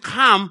had to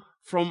come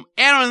from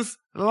Aaron's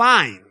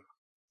line.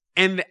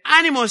 And the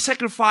animal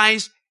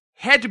sacrifice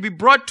had to be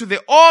brought to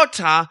the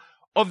altar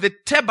of the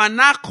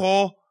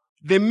tabernacle,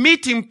 the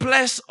meeting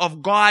place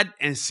of God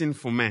and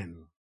sinful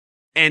man.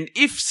 And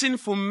if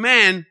sinful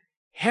men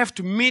have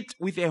to meet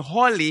with a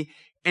holy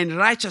and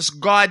righteous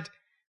God,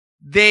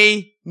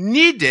 they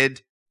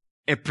needed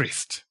a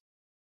priest,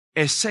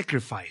 a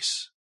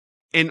sacrifice,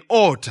 an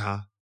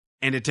altar,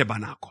 and a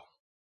tabernacle.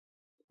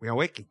 We are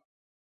working.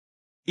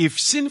 If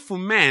sinful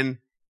men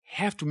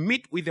have to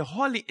meet with the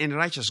holy and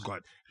righteous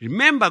God,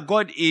 remember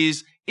God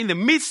is in the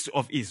midst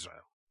of Israel.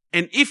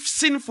 And if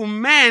sinful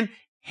men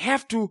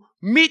have to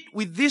meet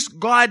with this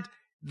God,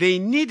 they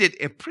needed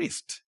a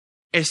priest,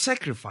 a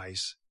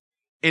sacrifice,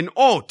 an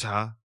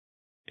altar,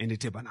 and a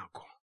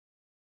tabernacle,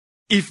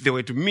 if they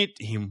were to meet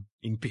him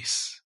in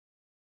peace.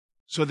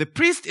 So the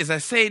priest, as I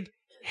said,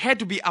 had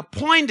to be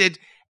appointed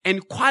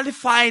and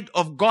qualified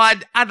of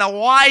God,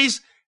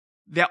 otherwise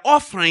their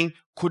offering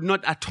could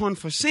not atone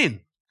for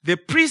sin. The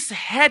priest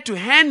had to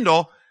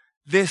handle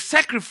the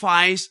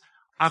sacrifice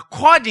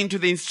according to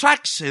the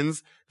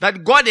instructions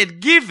that God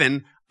had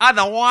given,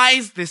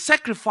 otherwise the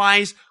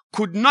sacrifice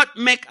could not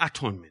make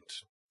atonement.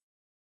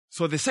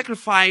 So the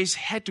sacrifice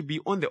had to be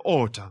on the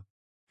altar,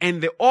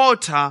 and the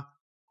altar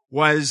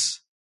was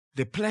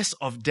the place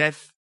of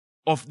death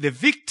of the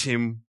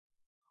victim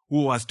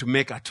who was to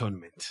make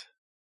atonement.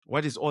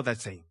 What is all that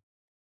saying?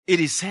 It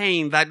is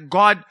saying that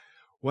God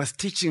was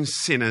teaching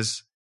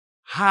sinners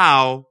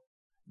how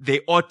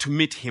they ought to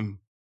meet him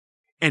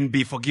and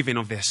be forgiven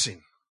of their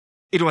sin.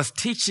 It was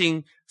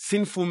teaching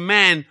sinful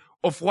men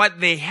of what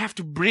they have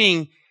to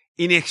bring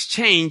in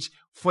exchange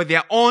for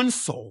their own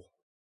soul.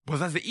 But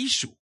that's the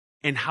issue,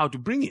 and how to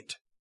bring it.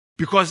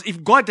 Because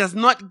if God does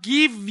not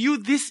give you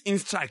this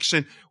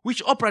instruction,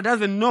 which Oprah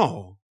doesn't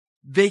know,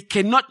 they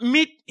cannot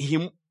meet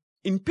him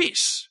in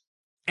peace.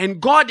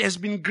 And God has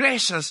been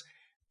gracious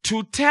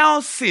to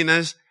tell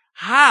sinners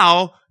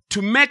how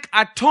to make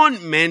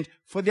atonement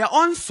for their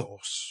own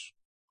souls.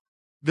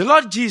 The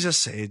Lord Jesus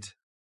said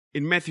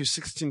in Matthew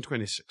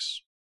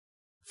 16:26,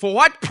 "For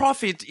what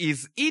profit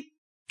is it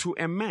to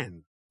a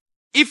man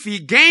if he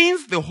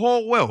gains the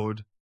whole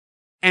world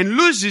and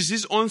loses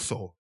his own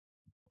soul?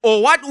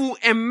 Or what will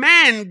a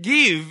man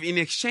give in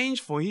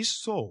exchange for his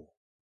soul?"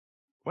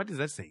 What is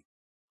that saying?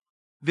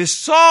 The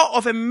soul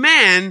of a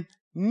man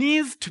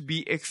needs to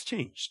be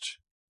exchanged.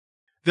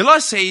 The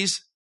Lord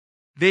says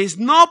there is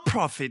no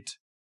profit,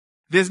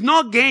 there's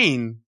no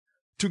gain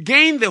to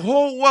gain the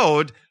whole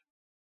world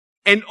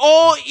and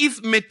all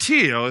its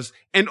materials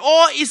and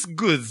all its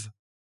goods,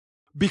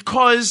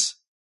 because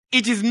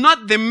it is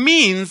not the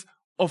means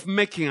of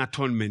making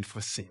atonement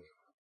for sin.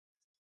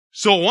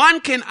 So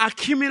one can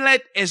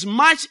accumulate as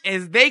much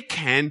as they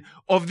can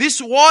of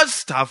this world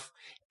stuff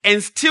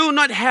and still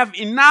not have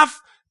enough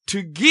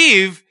to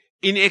give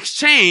in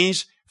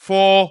exchange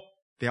for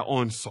their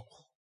own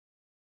soul.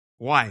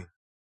 Why?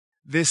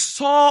 The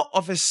soul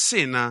of a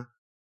sinner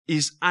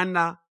is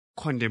under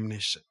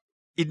condemnation.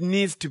 It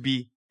needs to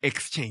be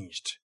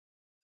exchanged.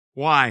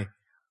 Why?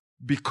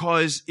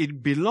 Because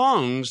it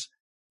belongs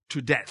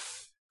to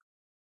death.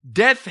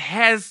 Death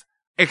has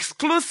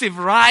exclusive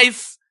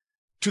rights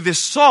to the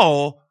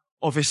soul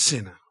of a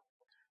sinner.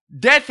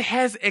 Death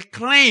has a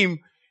claim,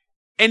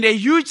 and a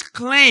huge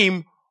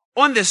claim,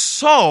 on the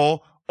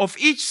soul of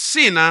each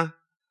sinner,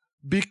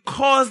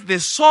 because the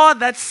soul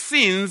that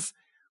sins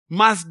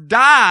must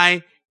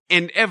die,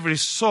 and every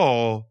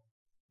soul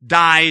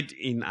died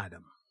in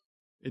Adam.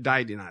 It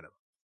died in Adam.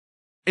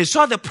 And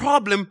so the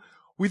problem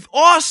with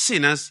all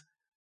sinners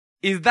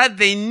is that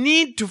they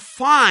need to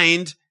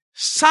find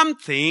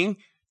something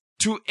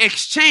to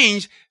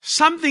exchange,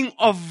 something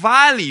of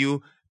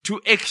value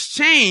to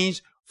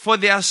exchange for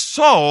their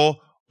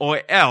soul,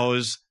 or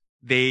else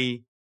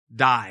they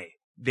die.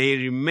 They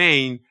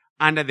remain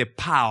under the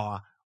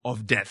power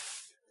of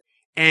death.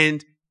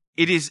 And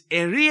it is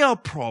a real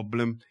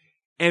problem,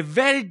 a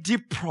very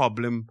deep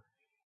problem,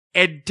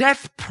 a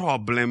death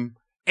problem,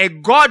 a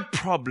God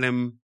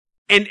problem,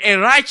 and a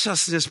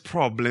righteousness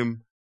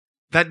problem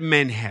that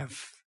men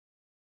have.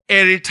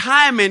 A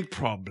retirement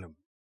problem.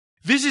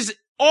 This is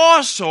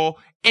also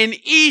an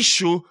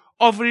issue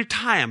of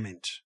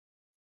retirement.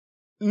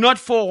 Not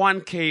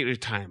 401k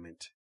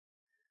retirement,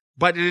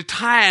 but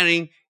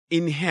retiring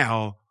in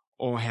hell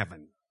or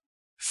heaven.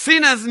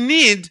 Sinners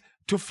need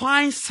to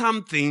find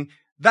something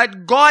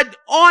that God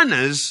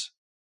honors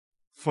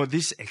for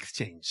this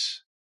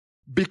exchange.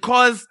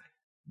 Because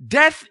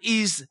death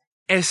is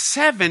a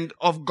servant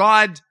of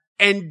God,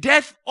 and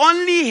death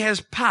only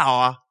has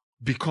power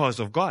because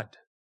of God.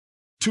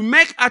 To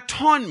make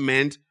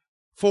atonement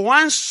for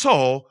one's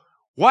soul,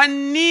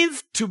 one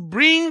needs to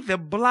bring the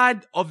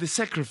blood of the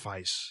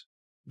sacrifice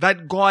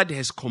that God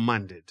has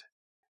commanded.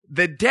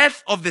 The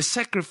death of the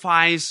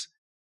sacrifice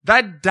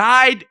that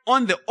died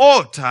on the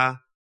altar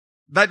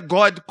that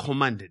God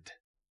commanded,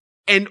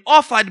 and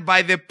offered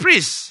by the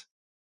priests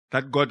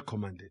that God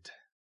commanded.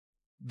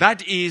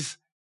 That is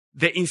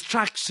the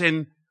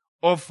instruction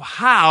of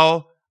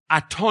how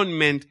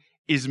atonement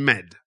is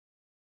made.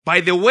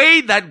 By the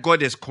way that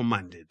God has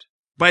commanded.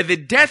 By the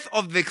death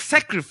of the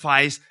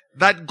sacrifice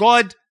that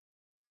God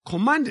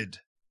commanded.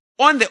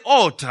 On the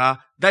altar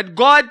that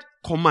God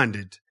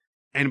commanded.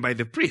 And by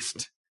the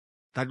priest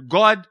that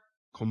God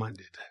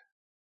commanded.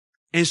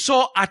 And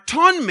so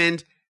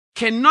atonement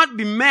cannot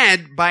be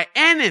made by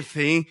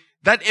anything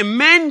that a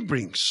man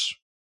brings.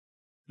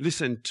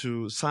 Listen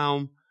to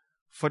Psalm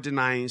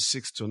 49,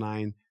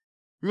 6-9.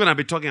 We're going to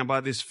be talking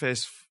about this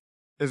first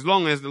as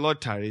long as the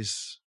Lord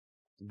tarries,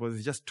 because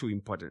it's just too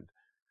important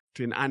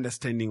to an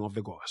understanding of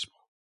the gospel.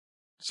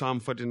 Psalm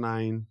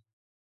 49,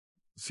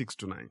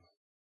 6-9.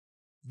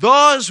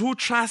 Those who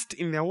trust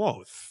in their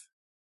wealth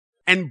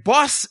and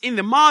boast in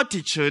the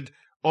multitude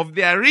of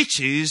their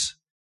riches,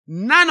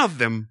 none of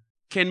them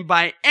can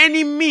by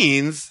any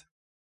means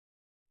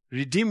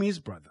redeem his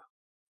brother,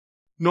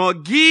 nor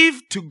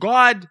give to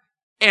God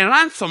a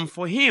ransom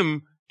for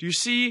him. Do you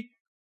see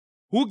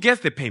who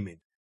gets the payment?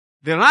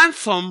 The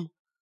ransom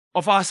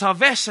of our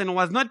salvation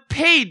was not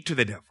paid to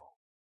the devil,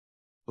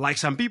 like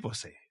some people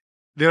say.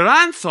 The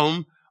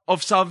ransom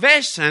of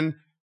salvation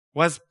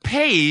was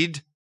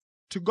paid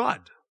to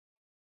God.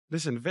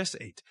 Listen, verse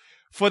 8.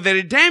 For the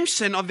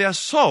redemption of their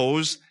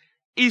souls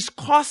is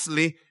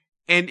costly,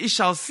 and it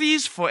shall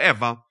cease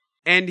forever,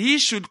 and he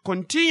should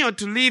continue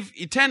to live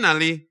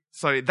eternally.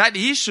 That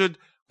he should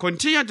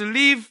continue to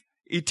live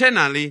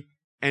eternally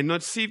and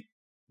not see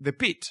the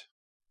pit.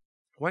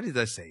 What is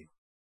that saying?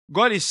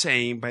 God is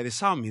saying by the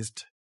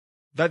psalmist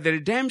that the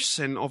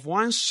redemption of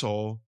one's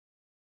soul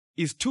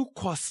is too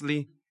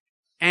costly,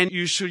 and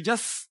you should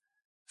just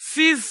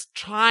cease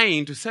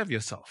trying to save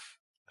yourself.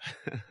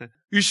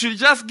 You should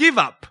just give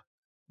up.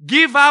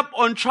 Give up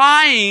on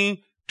trying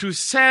to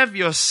save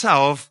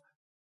yourself.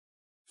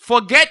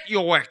 Forget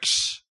your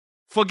works.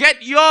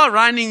 Forget your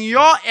running,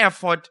 your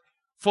effort.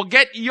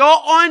 Forget your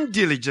own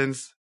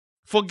diligence.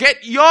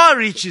 Forget your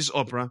riches,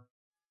 Oprah.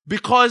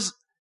 Because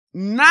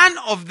none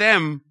of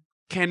them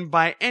can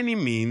by any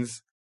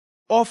means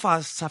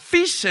offer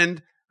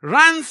sufficient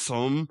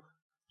ransom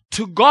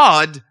to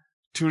God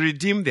to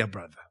redeem their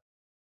brother.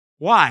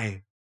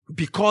 Why?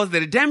 Because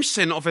the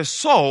redemption of a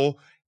soul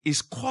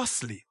is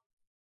costly.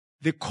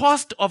 The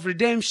cost of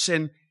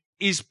redemption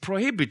is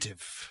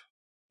prohibitive.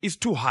 It's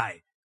too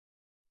high.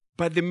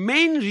 But the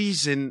main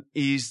reason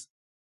is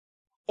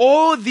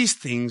all these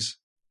things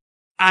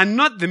are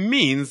not the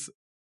means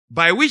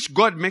by which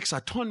God makes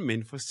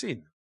atonement for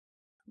sin.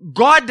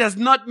 God does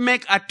not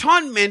make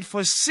atonement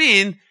for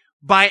sin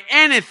by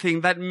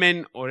anything that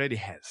man already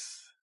has.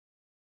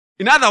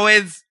 In other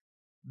words,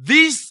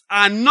 these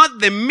are not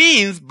the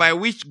means by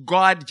which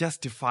God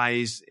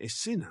justifies a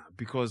sinner,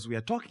 because we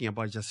are talking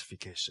about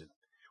justification.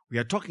 We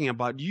are talking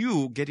about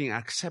you getting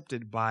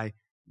accepted by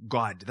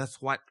God.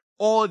 That's what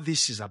all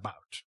this is about.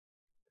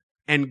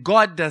 And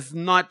God does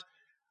not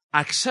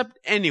accept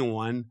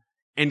anyone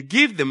and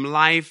give them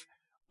life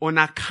on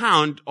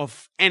account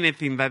of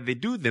anything that they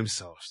do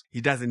themselves. He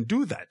doesn't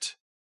do that.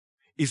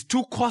 It's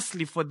too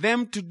costly for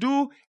them to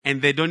do,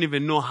 and they don't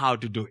even know how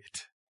to do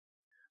it.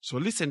 So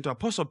listen to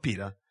Apostle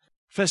Peter.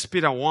 1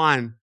 Peter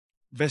 1,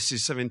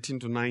 verses 17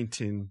 to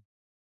 19.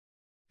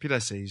 Peter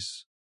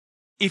says,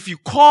 if you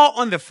call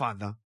on the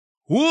Father,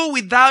 who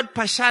without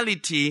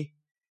partiality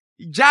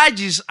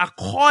judges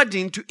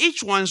according to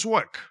each one's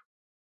work,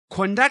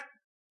 conduct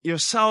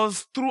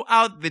yourselves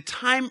throughout the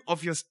time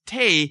of your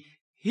stay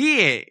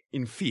here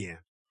in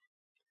fear,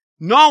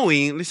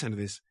 knowing, listen to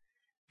this,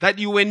 that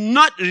you were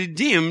not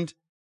redeemed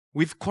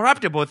with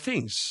corruptible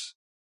things,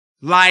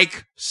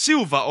 like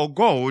silver or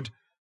gold,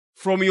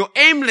 from your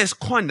aimless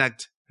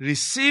conduct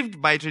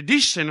received by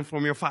tradition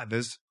from your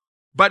fathers,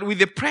 but with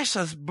the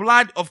precious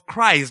blood of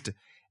Christ,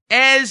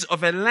 as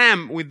of a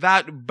lamb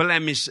without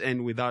blemish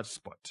and without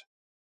spot.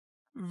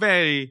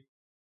 Very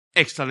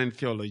excellent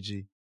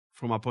theology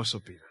from Apostle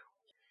Peter.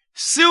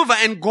 Silver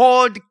and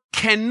gold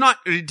cannot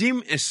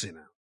redeem a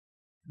sinner.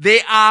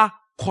 They are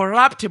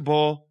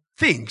corruptible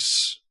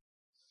things.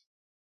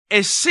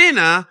 A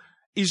sinner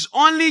is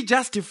only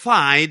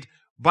justified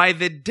by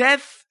the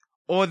death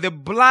or the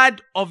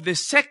blood of the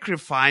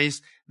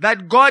sacrifice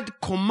that God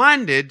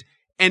commanded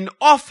and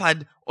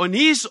offered on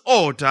his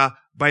altar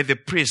by the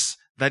priests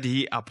that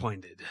he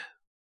appointed.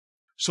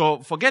 So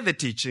forget the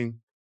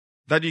teaching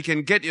that you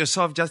can get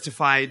yourself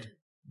justified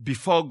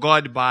before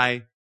God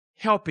by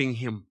helping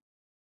him.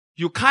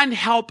 You can't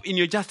help in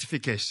your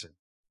justification.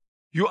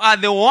 You are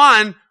the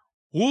one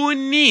who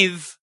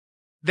needs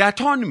the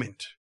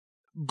atonement.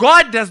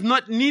 God does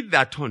not need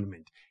the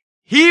atonement.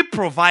 He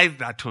provides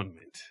the atonement.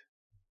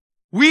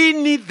 We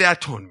need the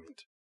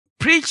atonement.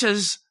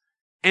 Preachers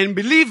and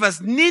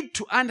believers need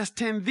to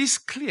understand this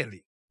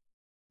clearly.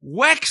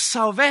 Work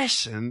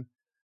salvation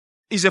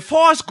is a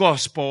false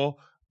gospel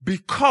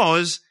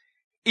because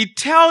it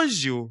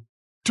tells you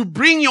to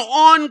bring your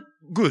own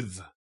goods,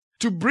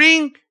 to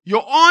bring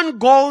your own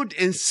gold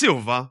and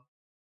silver,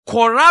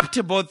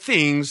 corruptible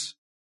things,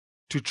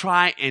 to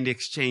try and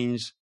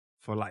exchange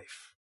for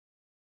life.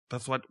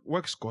 That's what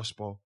works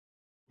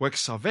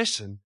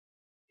salvation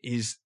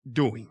is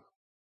doing.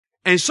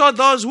 And so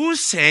those who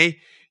say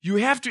you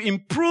have to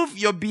improve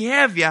your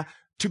behavior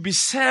to be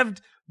saved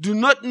do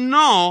not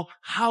know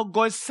how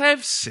God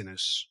saves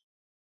sinners.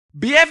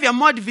 Behavior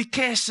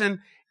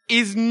modification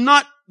is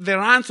not the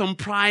ransom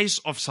price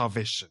of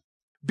salvation.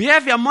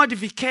 Behavior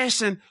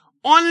modification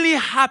only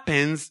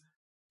happens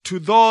to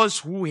those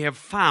who have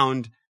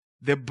found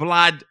the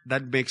blood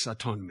that makes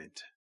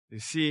atonement. You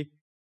see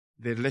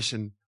the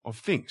relation of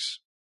things.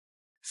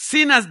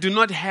 Sinners do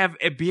not have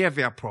a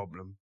behavior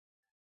problem.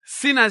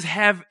 Sinners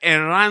have a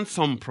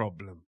ransom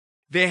problem.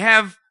 They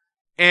have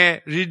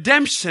a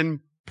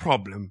redemption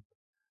problem,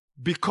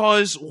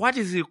 because what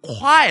is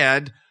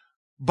required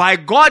by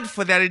God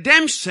for their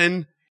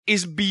redemption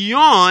is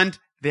beyond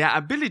their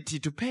ability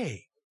to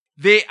pay.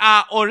 They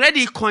are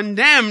already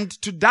condemned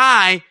to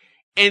die,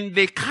 and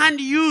they can't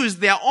use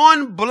their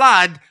own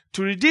blood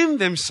to redeem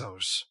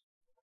themselves.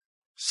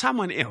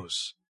 Someone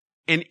else,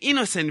 an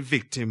innocent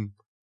victim,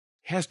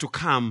 has to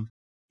come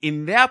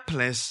in their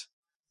place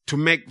to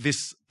make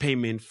this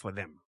payment for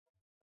them.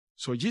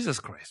 So Jesus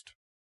Christ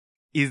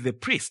is the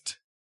priest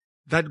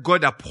that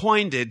God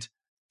appointed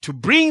to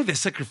bring the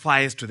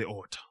sacrifice to the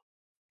altar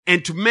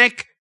and to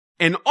make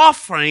an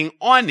offering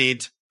on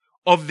it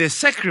of the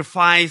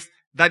sacrifice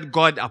that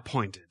God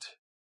appointed.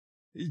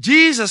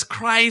 Jesus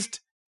Christ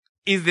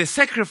is the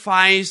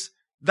sacrifice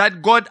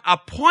that God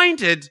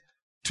appointed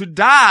to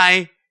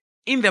die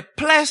in the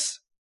place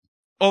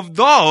of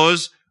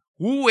those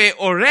who were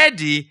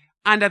already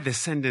under the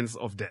sentence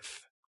of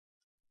death.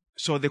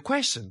 So the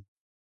question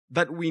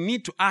that we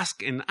need to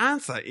ask and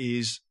answer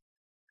is,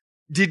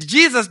 did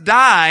Jesus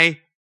die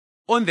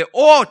on the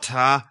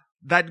altar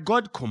that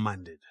God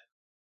commanded?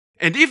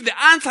 And if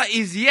the answer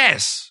is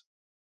yes,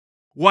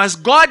 was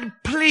God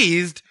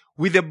pleased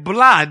with the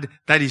blood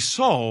that he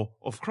saw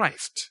of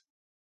Christ?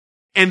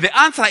 And the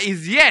answer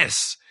is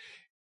yes.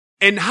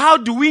 And how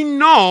do we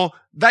know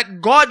that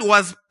God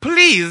was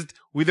pleased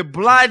with the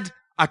blood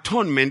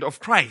atonement of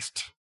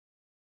Christ?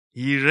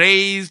 He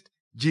raised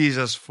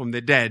Jesus from the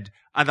dead.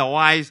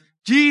 Otherwise,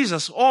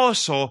 Jesus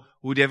also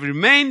would have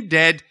remained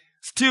dead,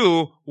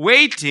 still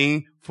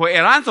waiting for a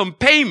ransom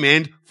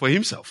payment for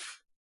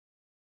himself.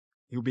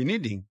 He'll be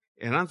needing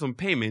a ransom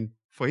payment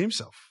for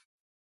himself.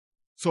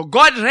 So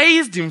God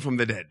raised him from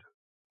the dead.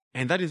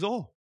 And that is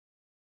all.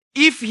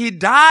 If he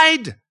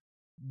died,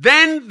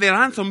 then the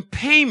ransom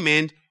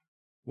payment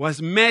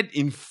was made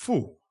in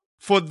full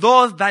for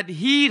those that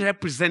he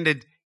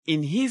represented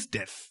in his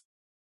death.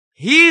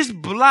 His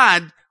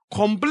blood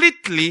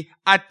completely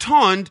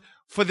atoned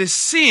for the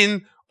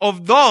sin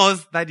of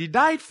those that he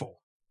died for.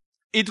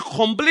 It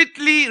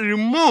completely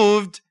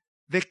removed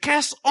the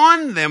curse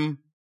on them,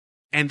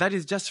 and that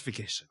is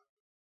justification.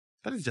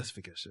 That is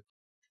justification.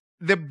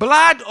 The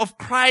blood of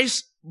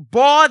Christ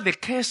bore the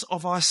curse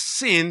of our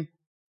sin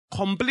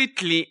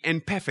completely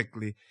and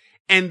perfectly.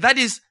 And that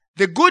is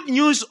the good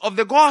news of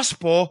the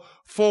gospel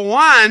for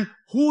one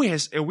who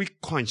has a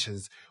weak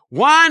conscience,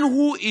 one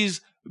who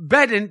is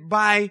burdened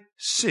by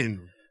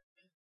sin,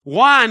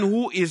 one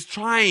who is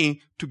trying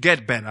to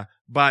get better,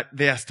 but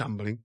they are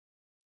stumbling,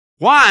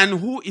 one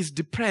who is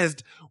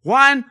depressed,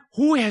 one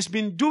who has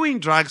been doing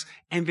drugs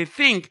and they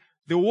think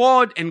the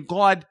world and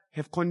God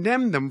have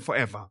condemned them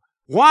forever.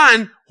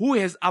 One who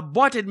has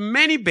aborted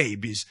many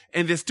babies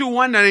and they're still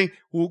wondering,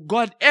 will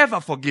God ever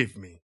forgive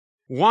me?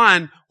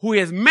 One who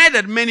has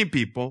murdered many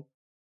people,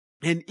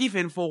 and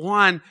even for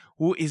one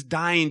who is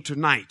dying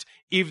tonight.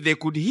 If they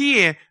could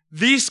hear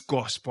this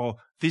gospel,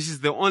 this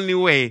is the only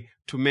way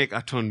to make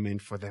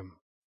atonement for them.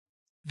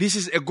 This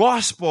is a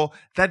gospel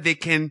that they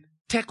can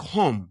take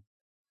home.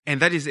 And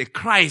that is a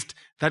Christ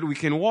that we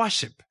can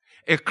worship.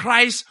 A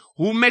Christ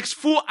who makes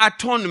full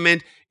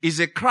atonement is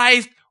a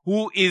Christ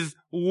who is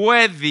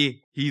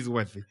worthy. He is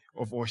worthy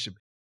of worship.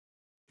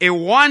 A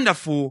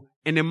wonderful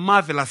and a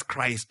marvelous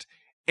Christ.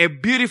 A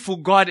beautiful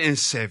God and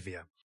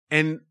Savior.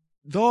 And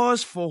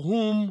those for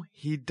whom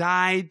He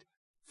died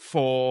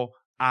for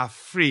are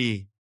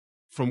free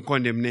from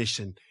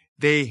condemnation.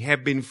 They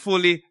have been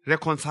fully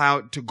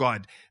reconciled to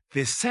God.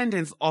 The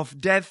sentence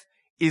of death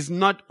is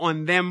not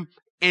on them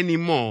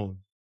anymore.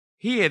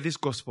 Hear this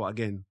gospel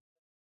again,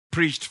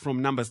 preached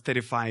from Numbers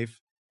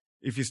 35,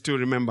 if you still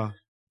remember,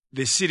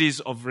 the cities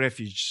of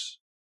refuge.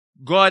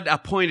 God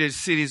appointed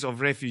cities of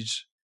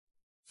refuge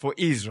for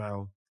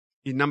Israel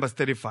in Numbers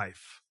 35.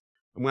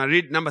 I'm going to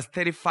read Numbers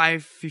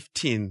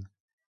 35:15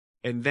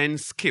 and then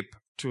skip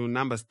to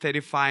Numbers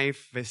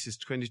 35 verses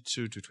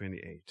 22 to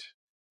 28.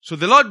 So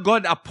the Lord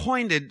God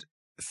appointed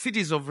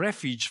cities of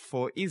refuge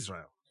for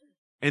Israel.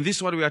 And this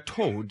is what we are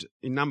told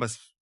in Numbers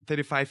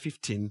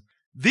 35:15.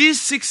 These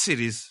 6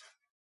 cities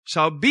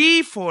shall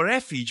be for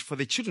refuge for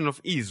the children of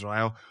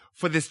Israel,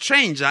 for the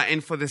stranger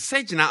and for the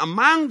sojourner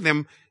among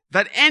them,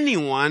 that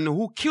anyone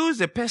who kills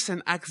a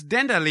person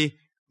accidentally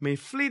may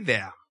flee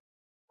there.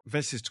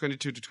 Verses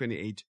 22 to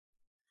 28.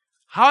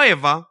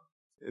 However,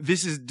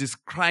 this is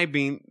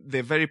describing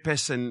the very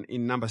person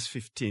in Numbers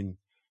 15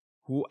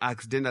 who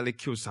accidentally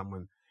kills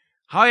someone.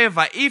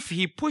 However, if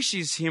he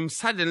pushes him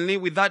suddenly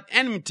without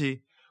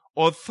enmity,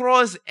 or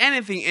throws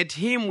anything at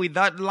him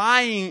without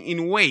lying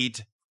in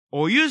wait,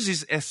 or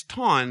uses a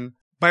stone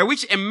by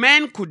which a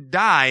man could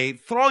die,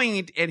 throwing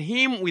it at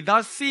him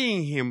without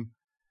seeing him,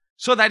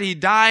 so that he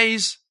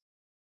dies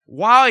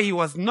while he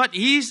was not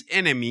his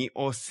enemy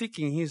or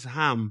seeking his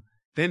harm,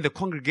 then the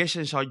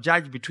congregation shall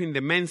judge between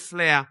the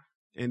manslayer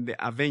and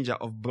the avenger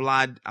of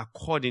blood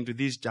according to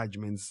these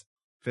judgments.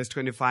 Verse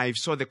 25,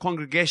 so the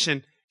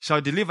congregation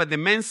shall deliver the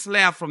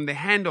manslayer from the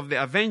hand of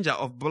the avenger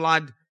of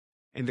blood,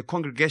 and the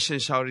congregation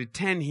shall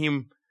return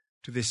him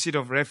to the city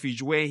of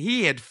refuge where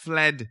he had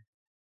fled,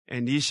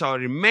 and he shall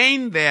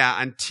remain there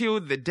until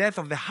the death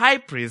of the high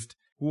priest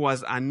who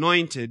was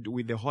anointed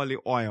with the holy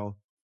oil.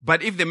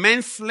 But if the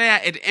manslayer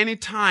at any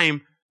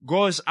time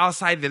goes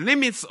outside the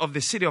limits of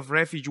the city of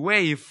refuge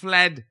where he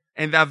fled,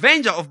 and the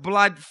avenger of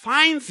blood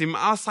finds him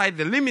outside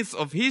the limits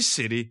of his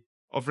city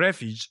of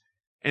refuge,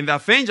 and the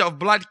avenger of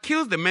blood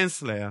kills the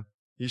manslayer,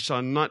 he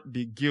shall not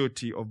be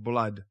guilty of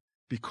blood,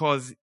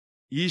 because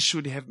he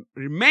should have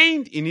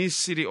remained in his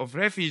city of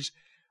refuge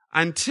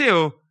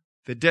until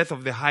the death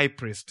of the high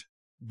priest.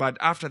 But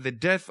after the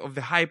death of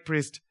the high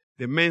priest,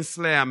 the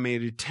manslayer may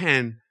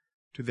return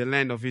to the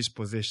land of his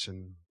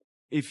possession.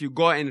 If you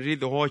go and read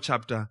the whole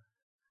chapter,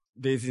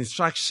 there is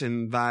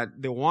instruction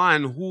that the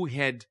one who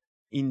had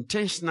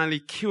intentionally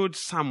killed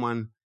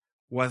someone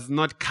was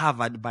not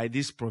covered by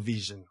this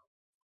provision.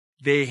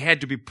 They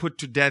had to be put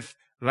to death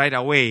right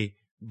away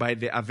by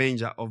the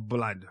avenger of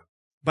blood.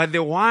 But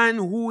the one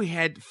who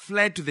had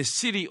fled to the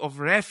city of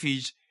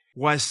refuge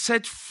was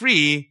set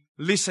free,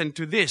 listen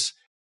to this,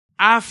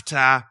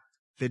 after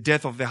the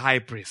death of the high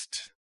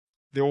priest.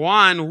 The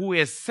one who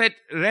has set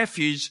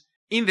refuge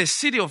in the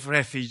city of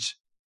refuge,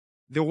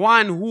 the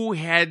one who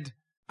had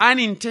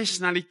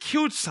unintentionally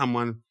killed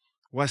someone,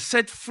 was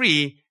set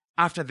free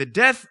after the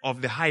death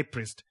of the high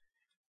priest.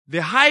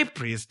 The high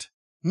priest,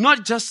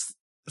 not just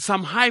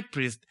some high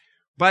priest,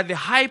 but the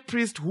high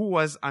priest who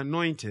was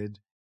anointed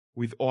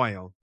with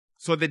oil.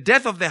 So the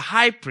death of the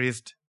high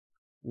priest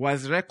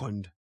was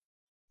reckoned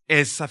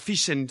as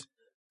sufficient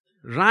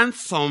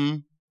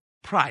ransom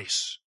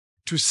price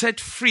to set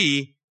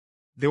free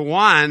the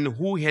one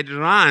who had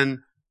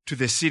run to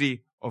the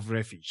city of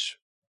refuge.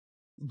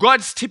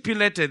 God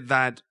stipulated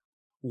that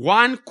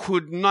one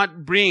could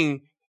not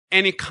bring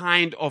any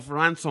kind of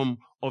ransom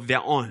of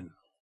their own.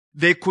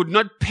 They could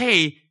not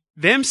pay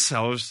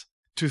themselves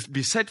to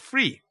be set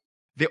free.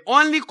 The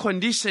only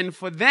condition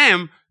for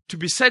them to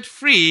be set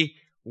free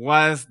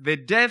was the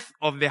death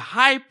of the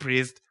high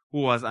priest who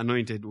was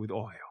anointed with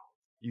oil.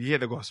 You hear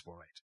the gospel,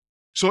 right?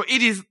 So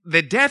it is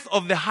the death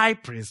of the high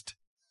priest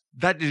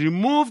that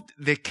removed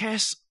the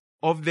curse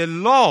of the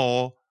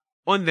law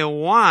on the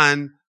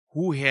one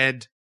who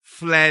had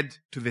fled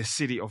to the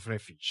city of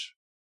refuge.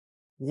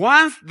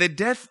 Once the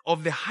death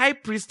of the high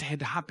priest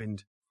had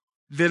happened,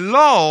 the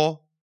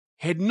law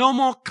had no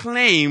more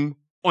claim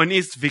on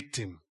its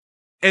victim.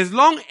 As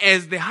long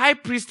as the high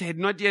priest had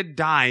not yet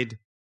died,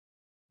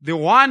 the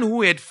one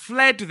who had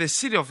fled to the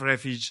city of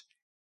refuge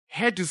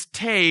had to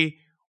stay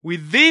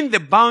within the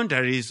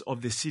boundaries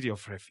of the city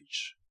of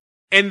refuge.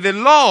 And the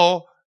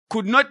law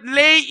could not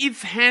lay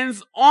its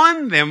hands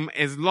on them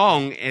as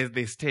long as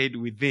they stayed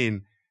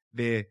within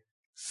the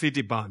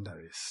city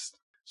boundaries.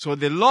 So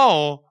the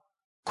law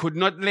could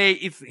not lay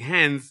its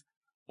hands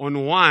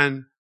on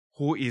one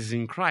who is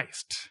in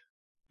Christ.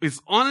 It's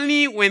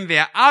only when they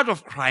are out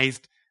of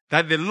Christ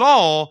that the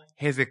law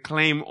has a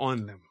claim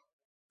on them.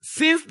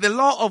 Since the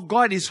law of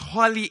God is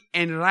holy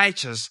and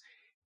righteous,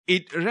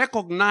 it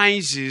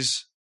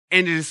recognizes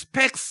and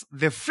respects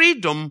the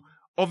freedom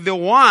of the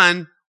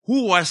one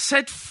who was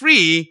set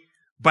free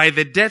by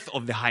the death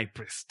of the high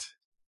priest.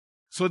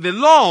 So the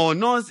law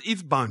knows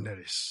its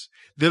boundaries.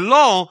 The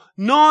law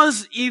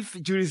knows its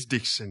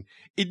jurisdiction.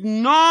 It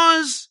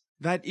knows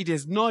that it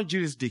has no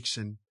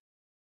jurisdiction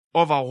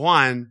over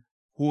one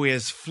who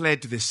has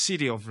fled to the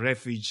city of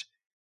refuge.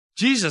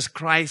 Jesus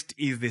Christ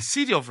is the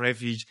city of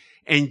refuge,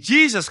 and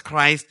Jesus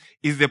Christ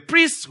is the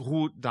priest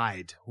who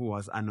died, who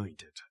was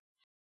anointed.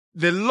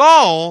 The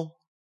law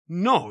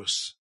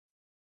knows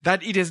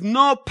that it has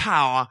no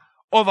power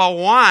over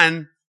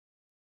one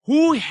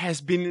who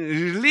has been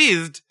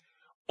released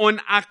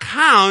on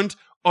account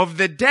of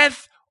the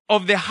death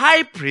of the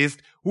high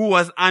priest who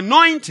was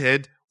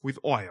anointed with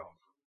oil.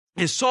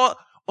 And so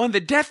on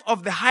the death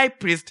of the high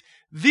priest,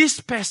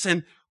 this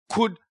person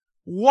could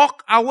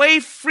walk away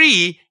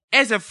free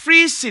as a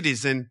free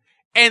citizen,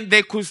 and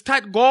they could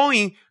start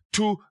going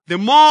to the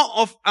Mall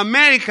of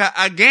America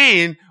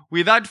again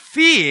without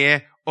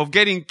fear of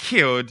getting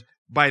killed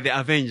by the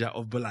avenger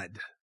of blood.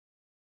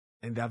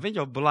 And the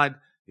avenger of blood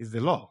is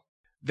the law.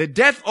 The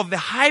death of the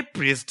high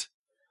priest,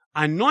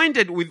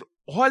 anointed with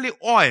holy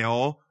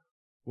oil,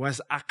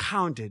 was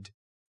accounted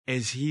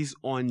as his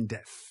own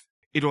death.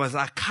 It was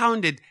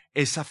accounted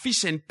as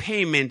sufficient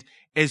payment,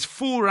 as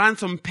full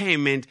ransom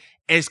payment,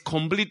 as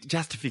complete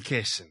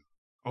justification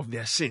of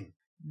their sin.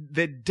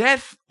 The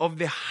death of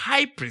the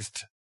high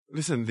priest,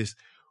 listen to this,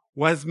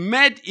 was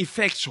made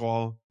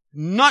effectual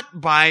not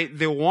by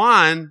the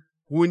one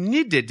who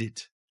needed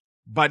it,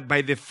 but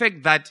by the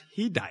fact that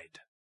he died.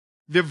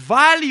 The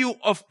value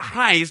of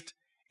Christ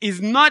is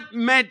not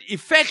made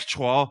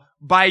effectual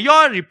by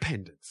your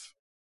repentance.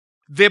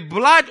 The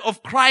blood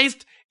of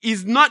Christ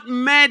is not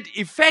made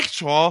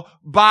effectual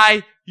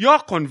by your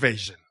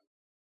conversion.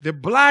 The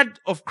blood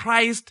of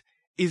Christ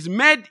is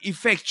made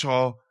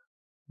effectual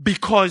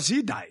because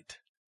he died.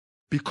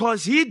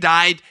 Because he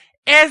died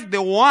as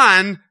the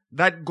one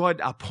that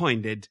God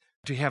appointed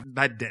to have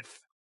that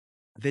death.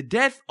 The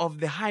death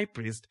of the high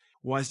priest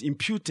was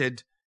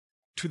imputed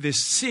to the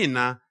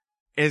sinner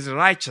as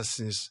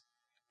righteousness,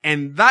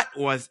 and that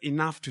was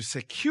enough to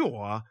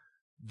secure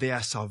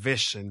their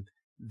salvation,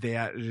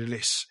 their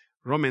release.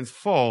 Romans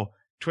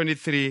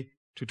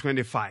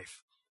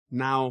 4:23-25.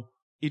 Now,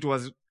 it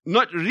was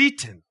not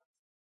written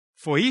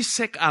for his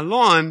sake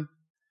alone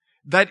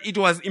that it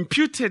was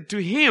imputed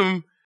to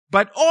him,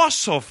 but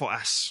also for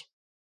us.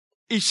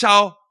 It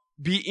shall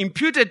be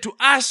imputed to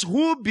us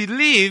who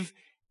believe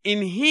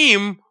in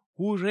him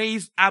who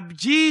raised up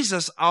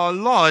Jesus our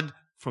Lord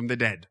from the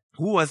dead,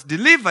 who was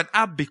delivered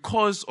up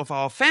because of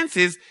our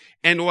offenses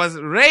and was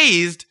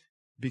raised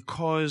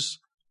because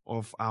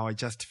of our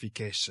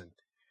justification.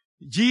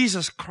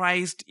 Jesus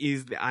Christ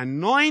is the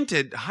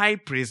anointed high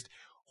priest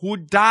who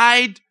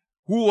died,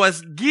 who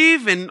was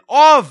given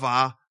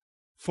over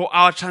for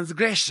our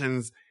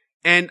transgressions,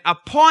 and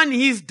upon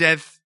his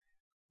death,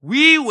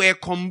 we were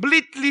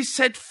completely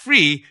set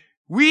free.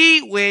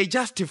 We were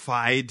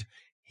justified.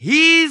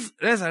 His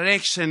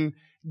resurrection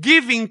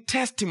giving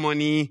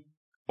testimony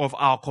of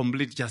our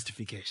complete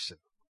justification.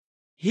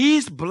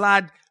 His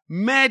blood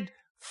made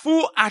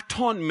full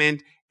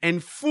atonement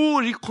and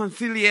full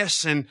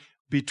reconciliation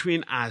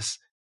between us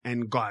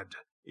and God.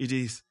 It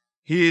is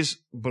his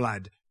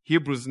blood.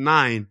 Hebrews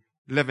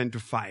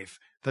 9:11-5.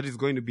 That is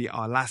going to be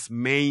our last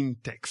main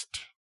text.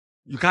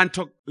 You can't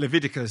talk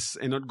Leviticus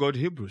and not go to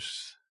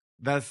Hebrews.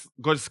 That's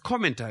God's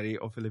commentary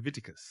of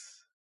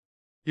Leviticus.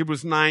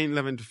 Hebrews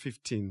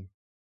 9:11-15.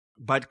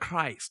 But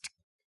Christ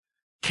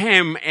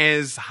came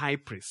as high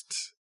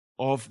priest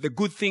of the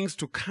good things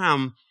to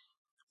come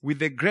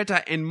with a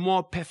greater and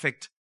more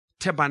perfect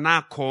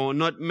tabernacle,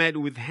 not made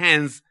with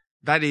hands,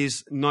 that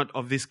is not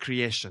of this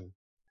creation.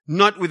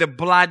 Not with the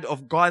blood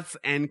of goats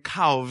and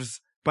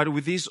calves, but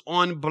with his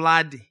own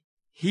blood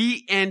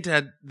he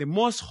entered the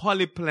most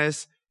holy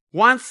place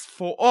once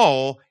for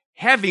all,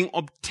 having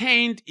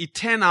obtained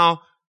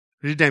eternal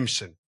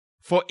redemption.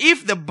 For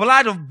if the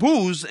blood of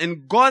bulls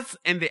and goats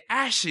and the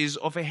ashes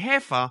of a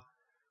heifer,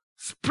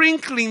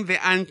 sprinkling the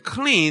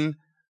unclean,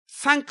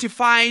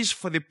 sanctifies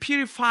for the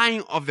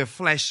purifying of the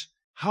flesh,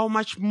 how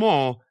much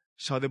more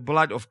shall the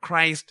blood of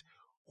Christ,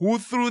 who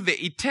through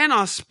the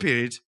eternal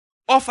Spirit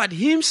offered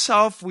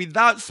himself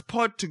without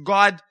spot to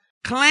God,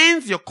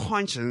 cleanse your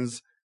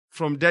conscience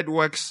from dead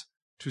works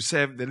to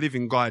serve the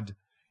living God.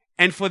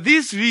 And for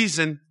this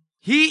reason,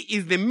 he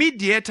is the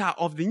mediator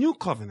of the new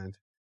covenant,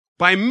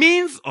 by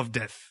means of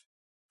death,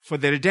 for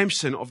the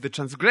redemption of the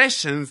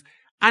transgressions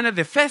under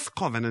the first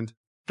covenant,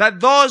 that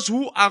those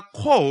who are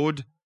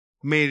called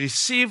may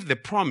receive the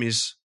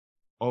promise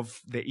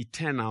of the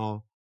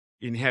eternal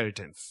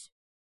inheritance.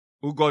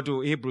 We'll go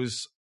to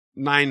Hebrews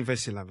 9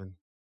 verse 11.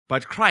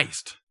 But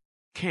Christ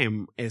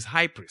came as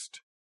high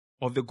priest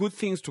of the good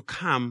things to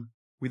come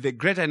with a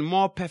greater and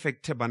more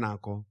perfect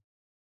tabernacle,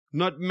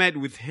 not made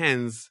with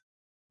hands,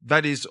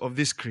 that is of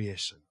this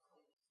creation.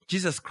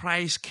 Jesus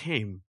Christ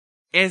came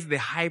as the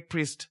high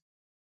priest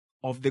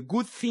of the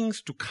good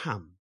things to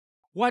come.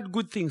 What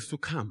good things to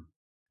come?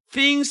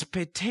 Things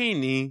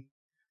pertaining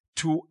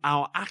to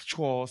our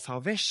actual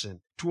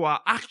salvation, to our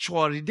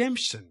actual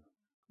redemption.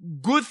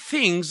 Good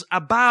things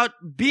about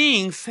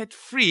being set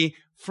free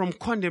from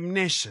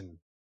condemnation.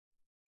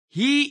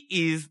 He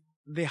is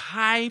the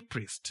high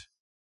priest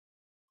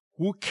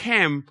who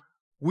came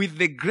with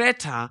the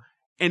greater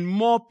and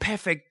more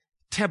perfect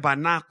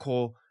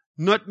tabernacle,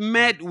 not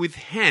made with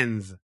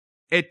hands,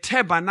 a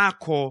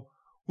tabernacle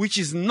which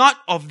is not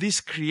of this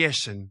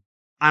creation,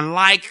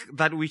 unlike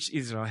that which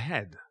Israel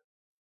had.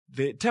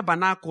 The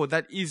tabernacle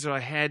that Israel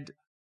had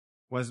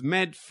was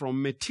made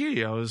from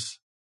materials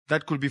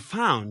that could be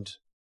found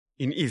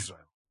in Israel.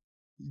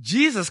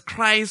 Jesus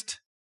Christ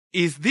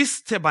is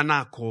this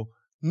tabernacle,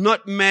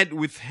 not made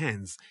with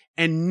hands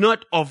and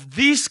not of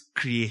this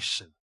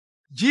creation.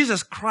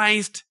 Jesus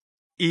Christ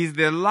is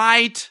the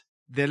light,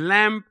 the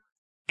lamp,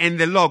 and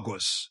the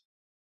Logos,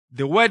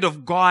 the Word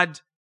of God,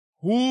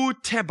 who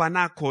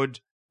tabernacled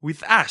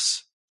with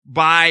us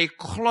by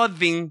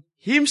clothing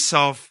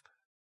himself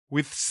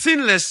with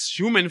sinless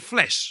human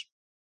flesh.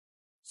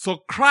 So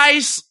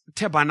Christ's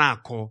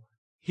tabernacle,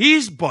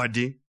 his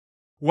body,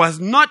 was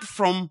not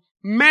from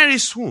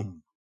Mary's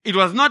womb. It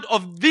was not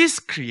of this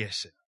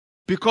creation.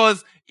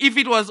 Because if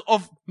it was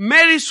of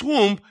Mary's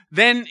womb,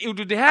 then it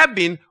would have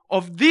been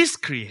of this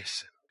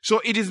creation.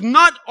 So it is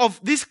not of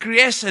this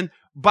creation,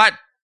 but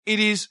it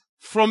is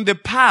from the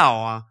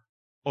power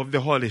of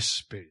the Holy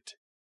Spirit.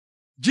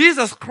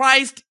 Jesus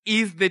Christ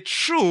is the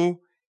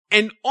true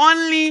and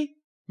only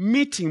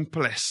meeting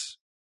place.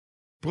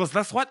 Because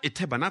that's what a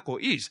tabernacle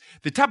is.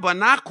 The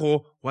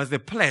tabernacle was the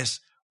place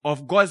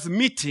of God's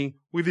meeting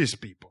with his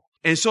people.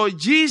 And so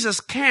Jesus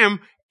came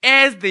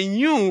as the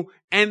new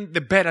and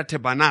the better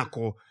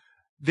tabernacle,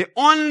 the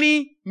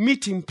only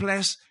meeting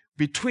place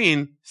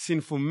between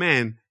sinful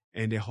man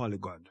and the holy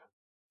God.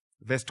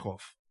 Verse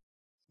 12.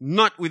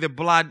 Not with the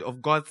blood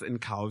of goats and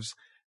calves,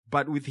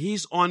 but with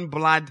his own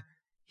blood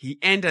he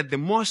entered the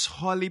most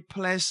holy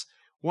place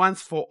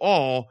once for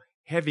all,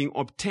 having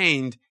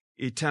obtained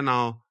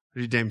eternal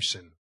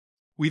redemption.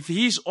 With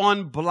his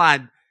own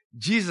blood,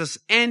 Jesus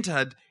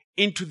entered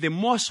into the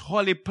most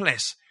holy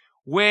place,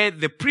 where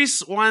the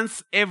priests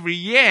once every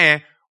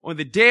year on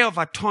the Day of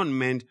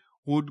Atonement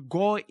would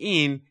go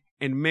in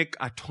and make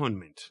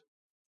atonement.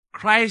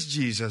 Christ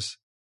Jesus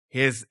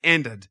has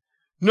entered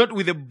not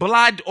with the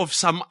blood of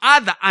some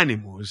other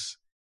animals,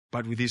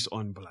 but with his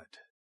own blood.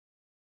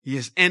 He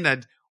has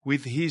entered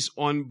with his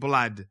own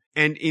blood.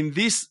 And in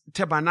this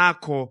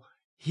tabernacle,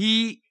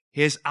 he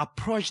has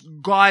approached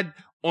God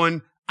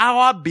on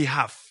our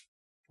behalf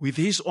with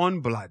his own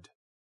blood.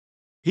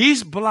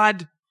 His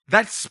blood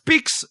that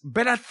speaks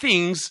better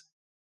things,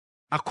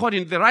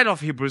 according to the writer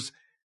of Hebrews,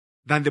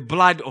 than the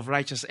blood of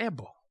righteous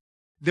Abel.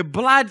 The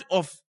blood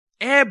of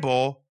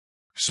Abel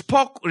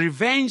spoke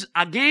revenge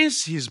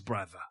against his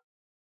brother.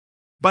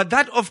 But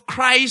that of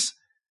Christ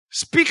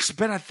speaks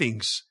better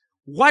things.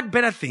 What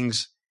better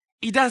things?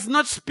 It does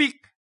not speak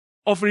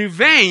of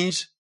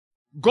revenge.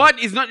 God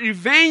is not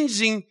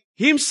revenging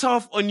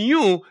himself on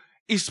you.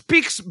 It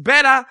speaks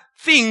better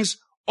things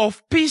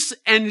of peace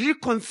and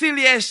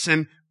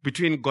reconciliation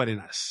between God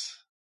and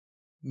us.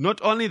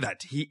 Not only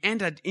that, he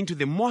entered into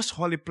the most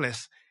holy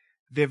place,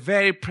 the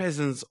very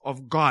presence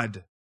of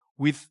God,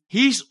 with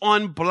his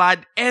own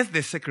blood as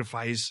the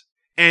sacrifice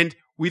and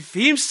with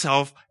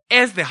himself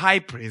as the high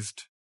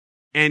priest.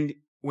 And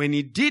when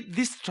he did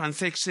this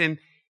transaction,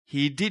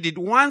 he did it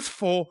once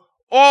for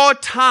all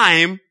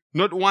time,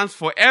 not once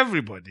for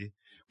everybody,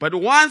 but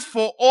once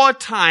for all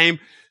time,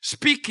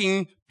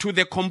 speaking to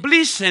the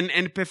completion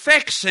and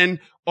perfection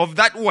of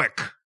that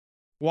work.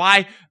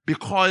 Why?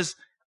 Because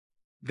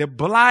the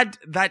blood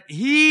that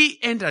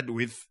he entered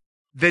with,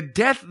 the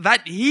death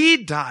that he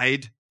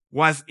died,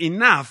 was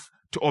enough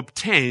to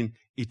obtain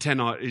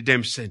eternal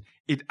redemption.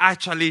 It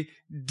actually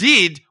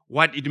did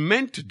what it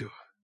meant to do.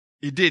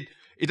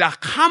 It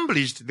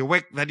accomplished the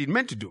work that it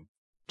meant to do.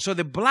 So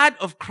the blood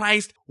of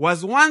Christ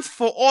was once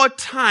for all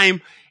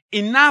time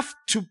enough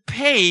to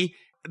pay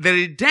the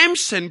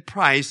redemption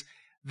price,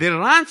 the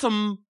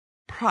ransom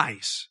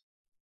price,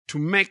 to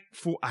make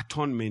full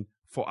atonement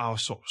for our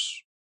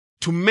souls,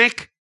 to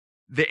make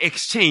the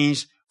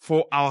exchange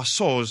for our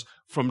souls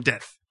from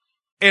death.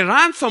 A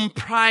ransom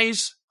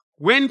price,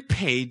 when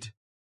paid,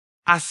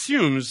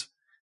 assumes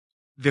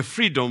the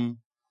freedom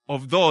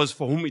of those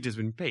for whom it has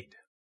been paid.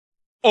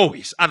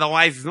 Always.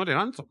 Otherwise, it's not a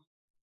ransom.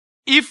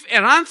 If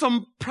a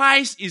ransom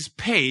price is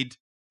paid,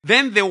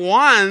 then the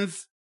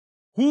ones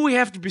who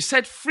have to be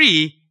set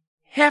free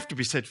have to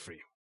be set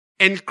free.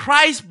 And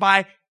Christ,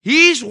 by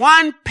his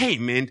one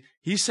payment,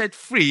 he set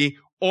free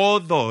all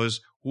those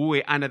who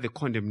were under the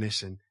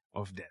condemnation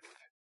of death.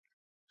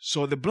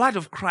 So the blood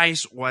of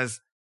Christ was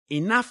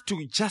enough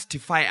to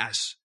justify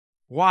us.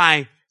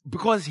 Why?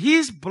 Because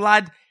his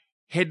blood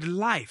had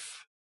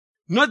life.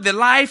 Not the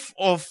life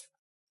of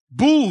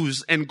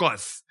bulls and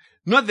goats.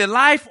 Not the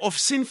life of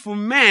sinful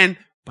man,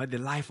 but the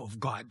life of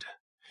God.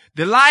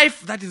 The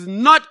life that is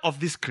not of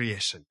this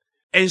creation.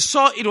 And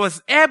so it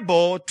was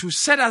able to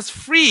set us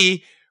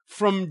free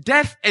from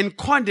death and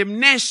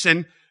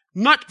condemnation,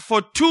 not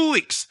for 2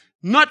 weeks,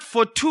 not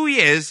for 2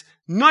 years,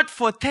 not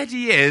for 30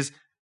 years,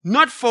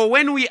 not for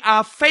when we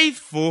are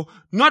faithful,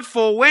 not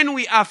for when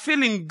we are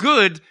feeling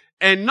good,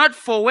 and not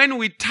for when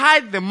we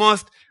tithe the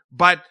most,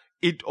 but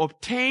it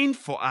obtained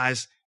for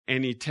us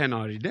an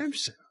eternal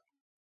redemption.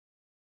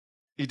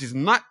 It is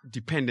not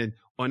dependent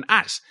on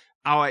us.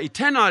 Our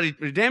eternal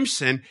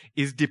redemption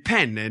is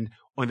dependent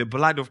on the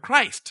blood of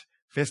Christ.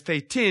 Verse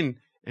 13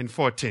 and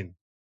 14.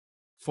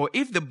 For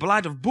if the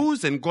blood of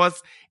bulls and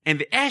goats and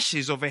the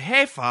ashes of a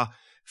heifer,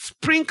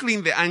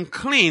 sprinkling the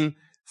unclean,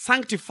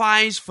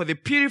 sanctifies for the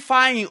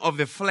purifying of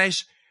the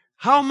flesh,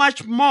 how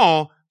much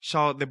more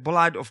shall the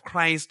blood of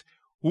Christ,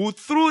 who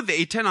through the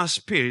eternal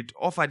Spirit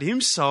offered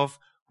himself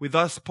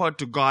without spot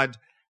to God,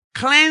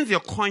 cleanse your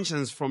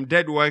conscience from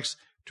dead works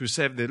to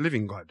serve the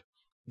living God.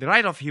 The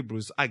writer of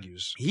Hebrews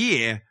argues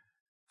here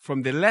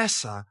from the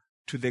lesser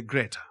to the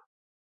greater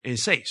and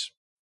says,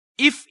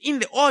 if in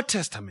the Old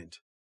Testament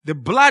the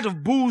blood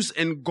of bulls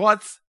and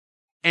goats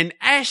and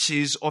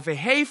ashes of a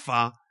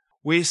heifer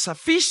were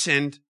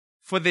sufficient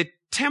for the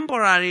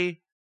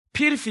temporary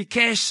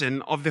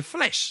purification of the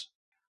flesh,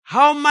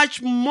 how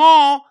much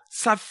more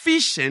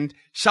sufficient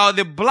shall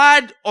the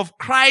blood of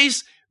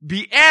Christ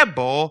be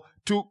able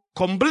to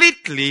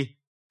completely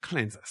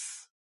cleanse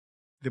us?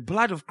 The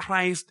blood of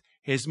Christ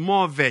has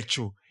more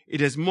virtue.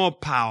 It has more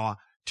power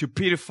to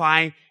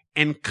purify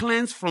and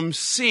cleanse from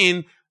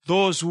sin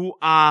those who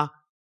are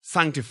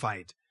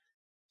sanctified.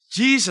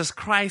 Jesus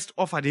Christ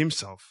offered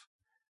himself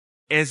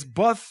as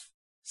both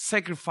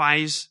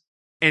sacrifice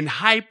and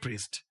high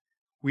priest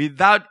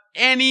without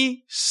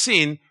any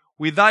sin,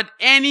 without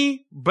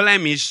any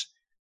blemish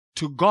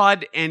to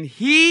God. And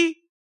he,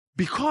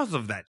 because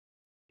of that,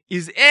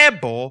 is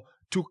able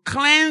to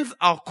cleanse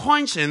our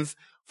conscience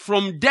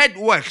from dead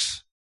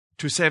works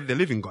to serve the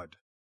living God.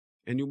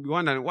 And you'll be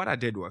wondering, what are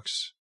dead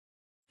works?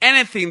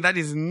 Anything that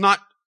is not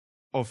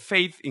of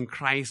faith in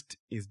Christ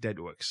is dead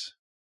works.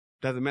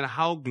 Doesn't matter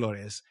how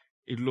glorious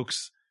it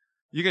looks.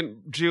 You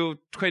can drill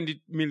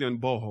 20 million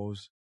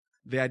boreholes.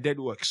 They are dead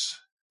works.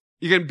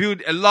 You can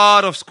build a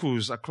lot of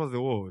schools across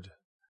the world.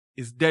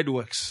 It's dead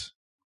works.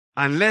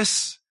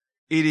 Unless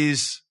it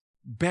is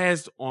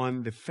based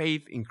on the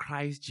faith in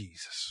Christ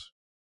Jesus.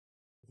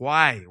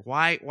 Why?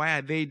 Why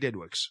are they dead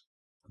works?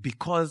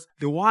 Because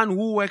the one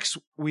who works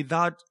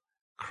without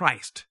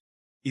Christ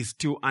is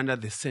still under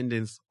the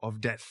sentence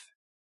of death.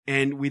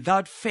 And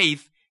without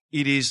faith,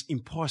 it is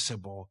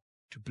impossible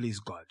to please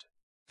God.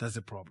 That's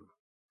the problem.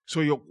 So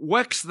your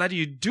works that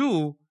you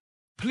do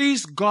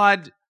please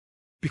God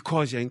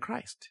because you're in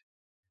Christ.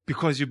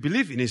 Because you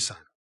believe in his Son.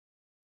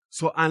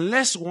 So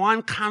unless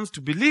one comes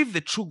to believe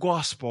the true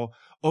gospel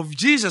of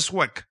Jesus'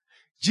 work,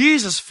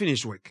 Jesus'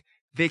 finished work,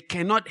 they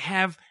cannot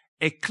have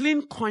a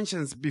clean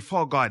conscience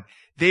before God.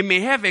 They may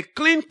have a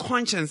clean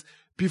conscience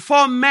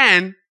before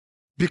man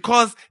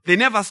because they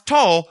never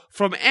stole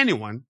from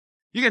anyone.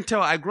 You can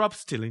tell I grew up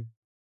stealing.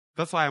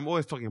 That's why I'm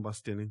always talking about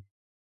stealing.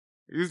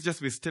 We used to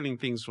just be stealing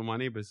things from our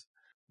neighbors.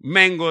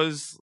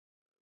 Mangoes,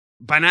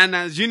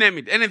 bananas, you name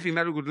it. Anything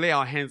that we could lay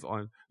our hands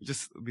on,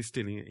 just be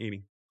stealing and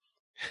eating.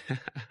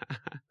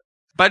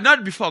 But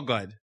not before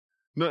God.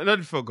 No, not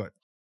before God.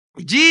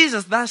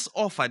 Jesus thus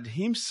offered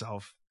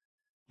himself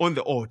on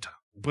the altar.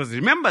 Because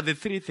remember the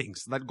three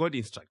things that God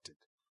instructed.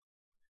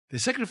 The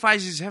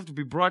sacrifices have to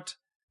be brought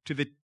to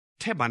the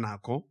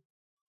tabernacle,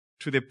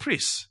 to the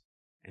priest,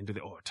 and to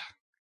the altar.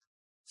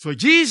 So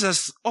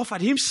Jesus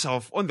offered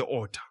himself on the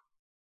altar.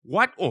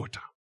 What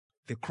altar?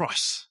 The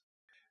cross.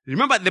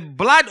 Remember, the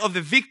blood of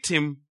the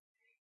victim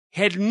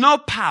had no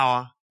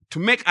power to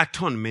make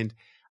atonement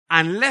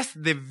unless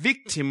the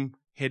victim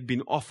had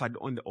been offered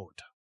on the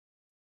altar.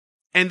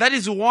 And that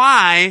is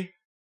why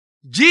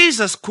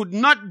Jesus could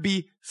not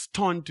be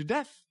stoned to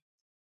death.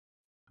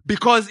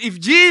 Because if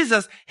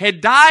Jesus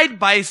had died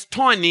by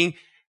stoning,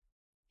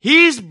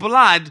 his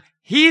blood,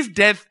 his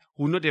death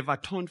would not have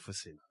atoned for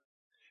sin.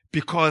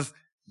 Because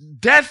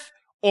death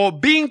or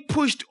being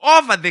pushed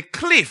over the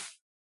cliff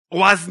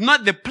was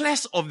not the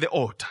place of the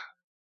altar.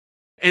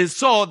 And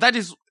so that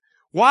is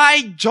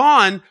why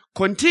John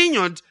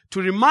continued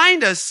to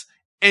remind us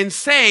and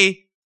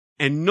say,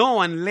 and no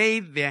one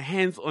laid their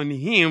hands on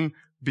him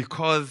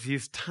because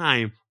his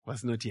time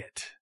was not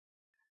yet.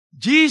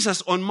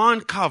 Jesus on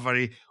Mount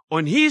Calvary,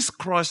 on his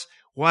cross,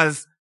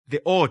 was the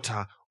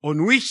altar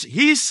on which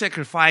his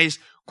sacrifice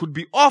could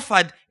be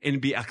offered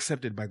and be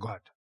accepted by God.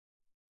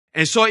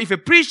 And so if a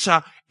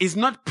preacher is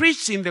not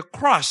preaching the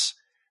cross,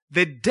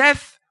 the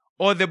death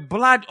or the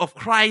blood of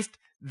Christ,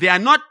 they are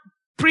not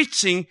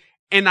preaching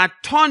an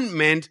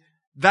atonement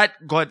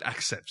that God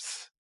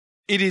accepts.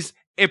 It is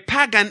a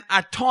pagan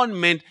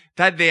atonement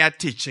that they are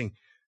teaching.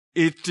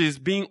 It is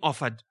being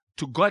offered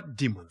to God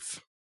demons.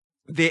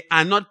 they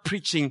are not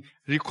preaching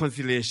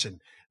reconciliation.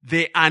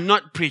 They are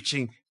not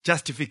preaching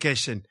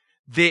justification.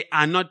 They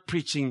are not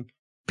preaching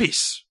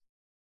peace.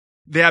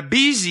 They are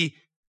busy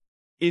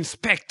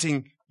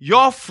inspecting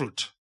your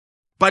fruit.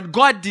 But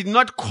God did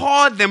not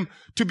call them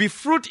to be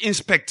fruit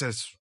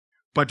inspectors,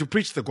 but to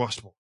preach the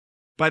gospel.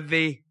 But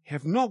they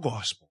have no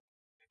gospel.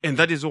 And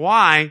that is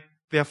why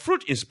they are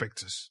fruit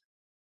inspectors.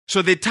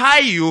 So they tie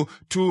you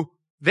to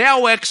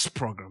their works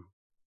program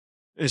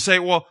and say,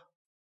 well,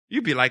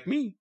 you be like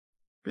me.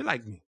 Be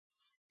like me.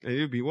 And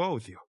you'll be well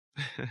with you.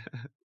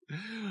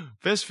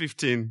 Verse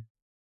 15.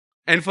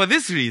 And for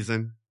this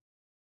reason,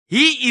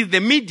 he is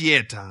the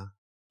mediator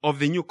of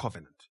the new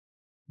covenant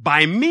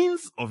by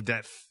means of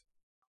death,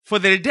 for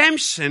the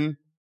redemption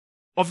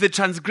of the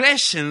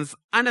transgressions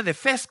under the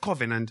first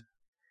covenant,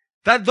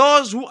 that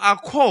those who are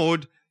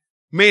called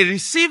may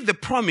receive the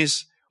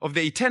promise of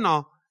the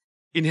eternal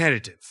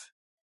inheritance.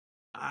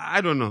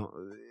 I don't know.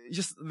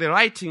 Just the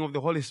writing of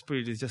the Holy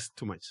Spirit is just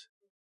too much.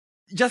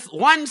 Just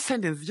one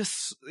sentence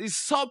just is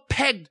so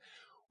packed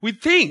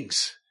with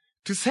things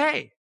to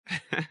say.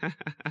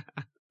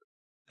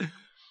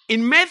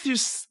 In Matthew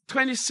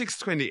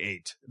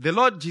 26:28, the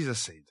Lord Jesus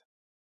said,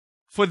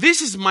 "For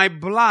this is my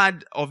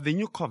blood of the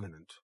new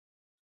covenant,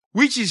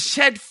 which is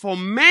shed for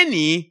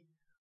many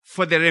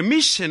for the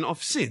remission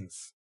of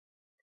sins."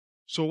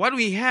 So what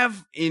we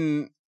have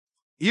in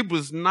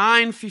Hebrews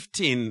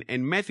 9:15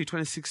 and Matthew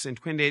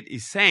 26:28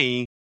 is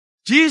saying,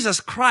 Jesus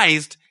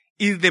Christ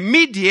is the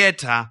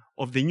mediator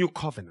of the new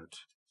covenant,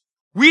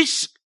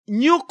 which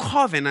new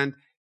covenant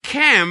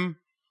came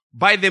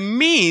by the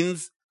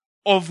means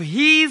of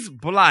his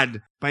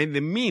blood, by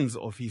the means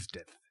of his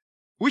death.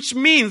 Which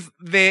means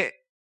the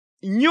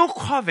new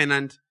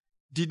covenant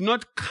did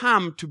not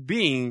come to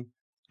being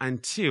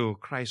until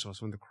Christ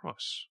was on the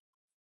cross.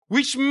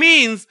 Which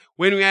means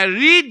when we are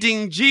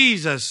reading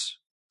Jesus'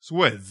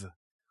 words,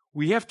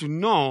 we have to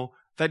know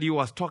that he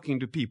was talking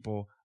to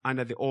people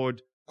under the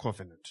old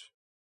covenant.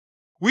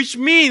 Which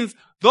means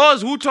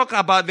those who talk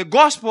about the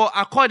gospel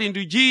according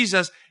to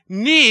Jesus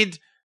need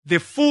the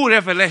full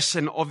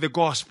revelation of the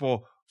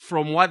gospel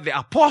from what the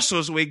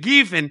apostles were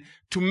given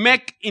to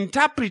make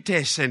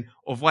interpretation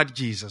of what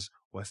Jesus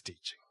was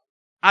teaching.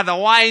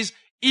 Otherwise,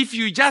 if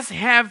you just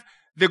have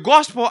the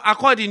gospel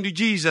according to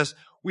Jesus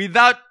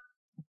without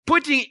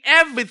putting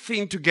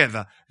everything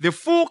together, the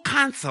full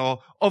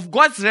counsel of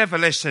God's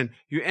revelation,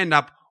 you end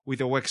up with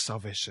a work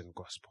salvation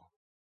gospel.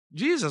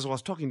 Jesus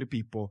was talking to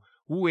people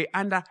who were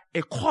under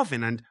a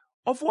covenant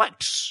of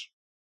works.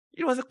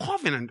 It was a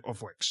covenant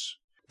of works.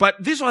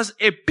 But this was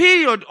a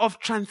period of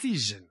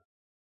transition.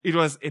 It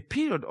was a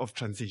period of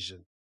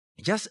transition.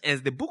 Just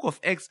as the book of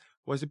Acts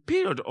was a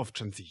period of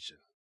transition.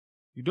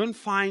 You don't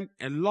find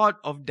a lot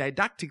of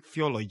didactic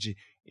theology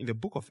in the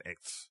book of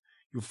Acts.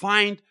 You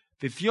find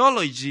the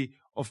theology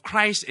of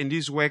Christ and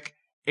his work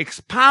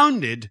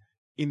expounded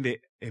in the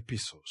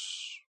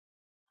epistles.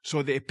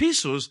 So the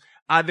epistles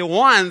are the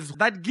ones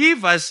that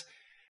give us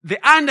the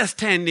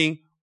understanding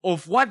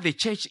of what the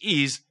church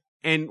is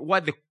and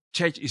what the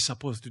church is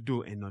supposed to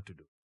do and not to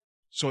do.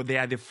 So they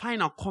are the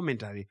final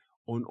commentary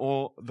on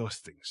all those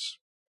things.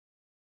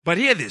 But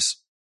hear this.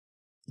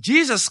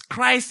 Jesus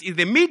Christ is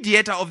the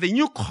mediator of the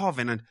new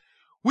covenant,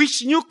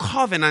 which new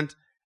covenant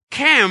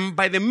came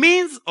by the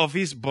means of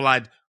his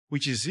blood,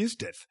 which is his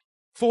death.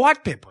 For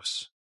what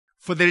purpose?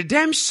 For the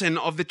redemption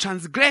of the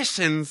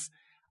transgressions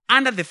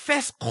under the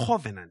first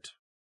covenant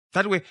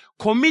that were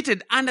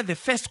committed under the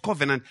first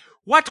covenant.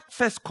 What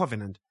first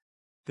covenant?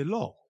 The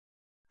law.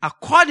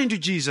 According to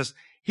Jesus,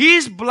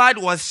 his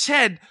blood was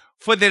shed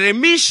for the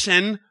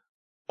remission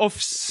of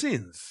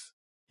sins.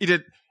 It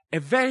had a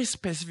very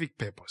specific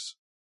purpose.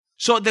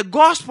 So the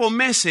gospel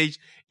message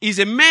is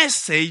a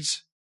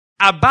message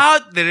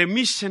about the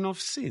remission of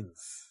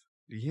sins.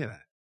 Do you hear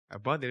that?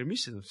 About the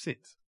remission of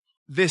sins.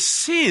 The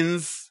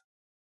sins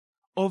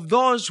of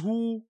those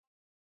who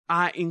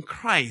are in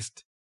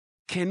Christ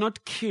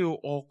cannot kill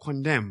or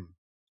condemn.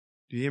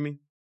 Do you hear me?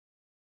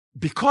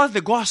 Because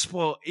the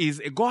gospel is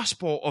a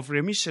gospel of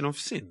remission of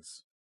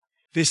sins.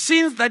 The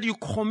sins that you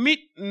commit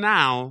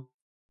now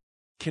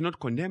cannot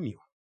condemn you.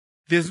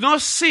 There's no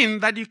sin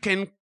that you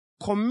can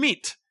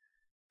commit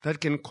that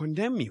can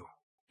condemn you.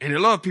 And a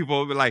lot of people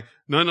will be like,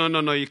 no,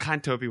 you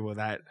can't tell people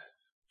that.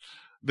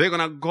 They're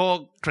going to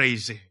go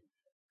crazy.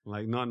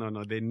 Like, no,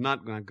 they're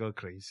not going to go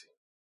crazy.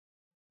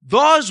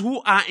 Those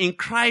who are in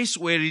Christ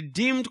were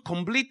redeemed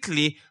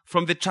completely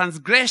from the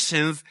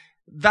transgressions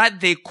that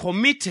they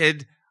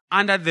committed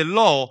under the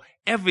law,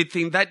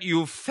 everything that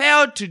you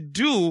failed to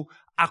do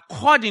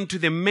according to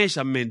the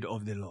measurement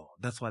of the law.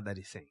 That's what that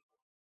is saying.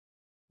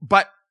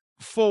 But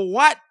for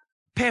what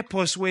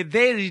purpose were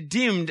they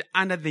redeemed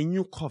under the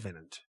new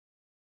covenant?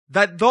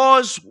 That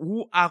those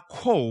who are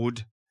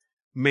called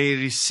may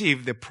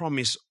receive the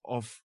promise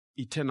of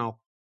eternal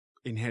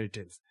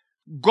inheritance.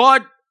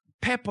 God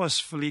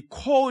purposefully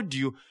called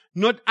you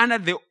not under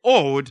the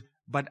old,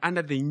 but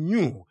under the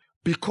new,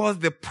 because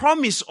the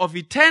promise of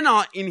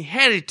eternal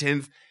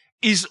inheritance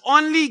is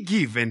only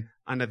given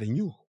under the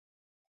new.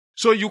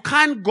 So you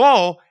can't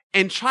go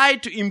and try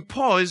to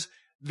impose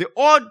the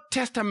Old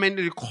Testament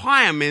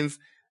requirements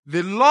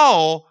the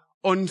law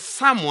on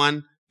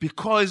someone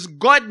because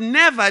God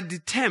never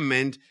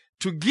determined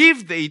to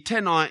give the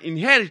eternal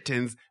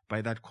inheritance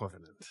by that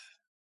covenant.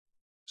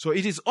 So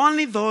it is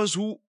only those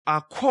who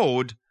are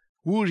called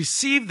who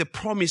receive the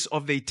promise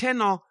of the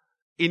eternal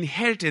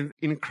inheritance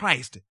in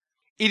Christ.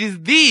 It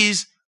is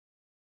these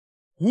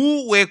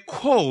who were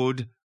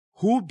called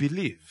who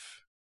believe.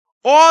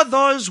 All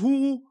those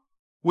who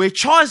were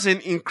chosen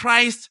in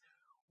Christ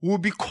will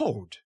be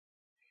called,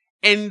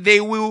 and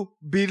they will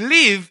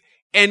believe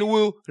and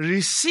will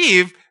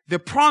receive the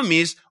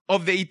promise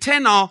of the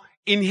eternal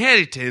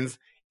inheritance,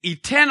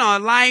 eternal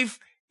life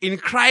in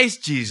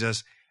Christ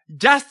Jesus,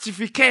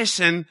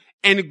 justification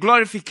and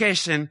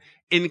glorification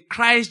in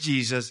Christ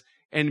Jesus,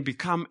 and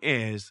become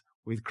heirs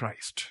with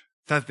Christ.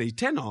 That's the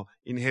eternal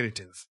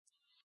inheritance.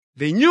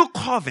 The new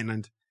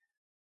covenant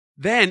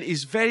then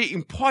is very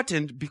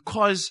important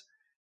because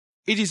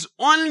it is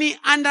only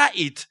under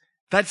it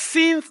that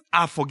sins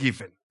are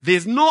forgiven.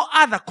 There's no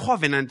other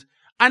covenant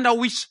under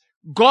which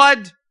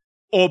God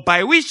or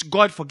by which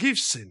God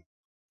forgives sin.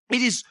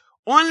 It is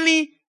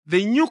only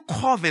the new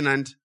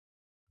covenant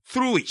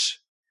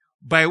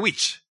by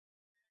which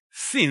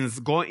sins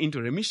go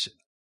into remission.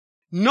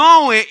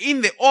 Nowhere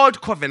in the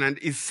old covenant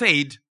is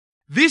said,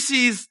 this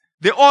is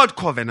the old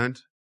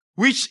covenant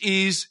which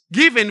is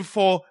given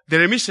for the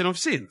remission of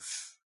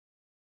sins.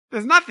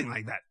 There's nothing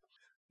like that.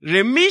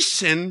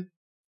 Remission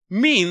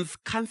means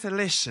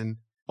cancellation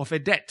of a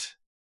debt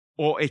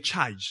or a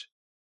charge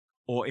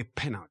or a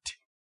penalty.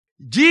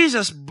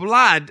 Jesus'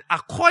 blood,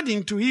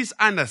 according to his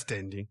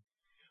understanding,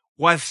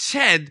 was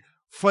shed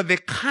for the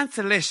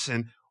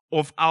cancellation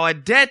of our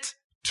debt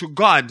to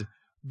God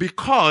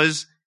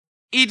because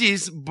it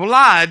is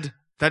blood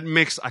that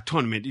makes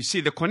atonement. You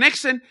see the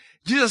connection?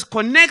 Jesus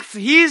connects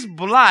his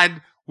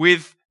blood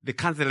with the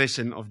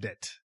cancellation of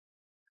debt.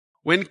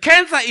 When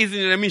cancer is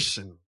in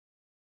remission,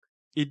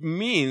 it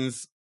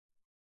means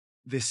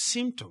the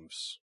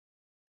symptoms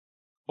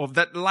of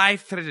that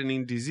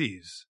life-threatening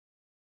disease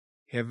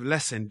have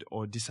lessened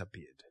or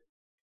disappeared.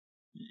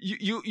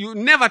 You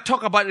never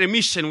talk about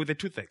remission with a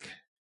toothache.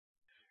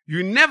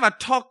 You never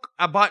talk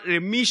about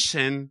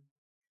remission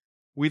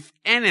with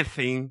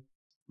anything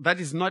that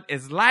is not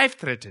as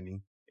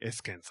life-threatening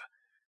as cancer.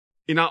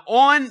 In our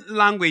own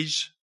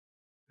language,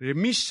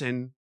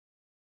 remission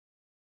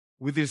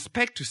with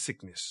respect to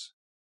sickness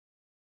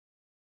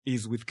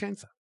is with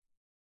cancer.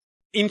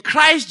 In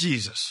Christ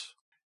Jesus,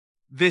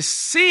 the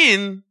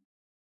sin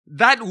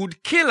that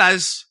would kill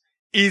us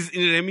is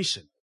in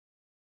remission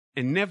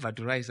and never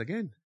to rise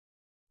again.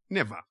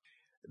 Never.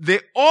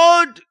 The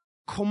old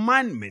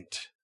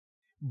commandment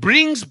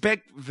brings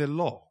back the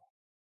law,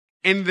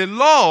 and the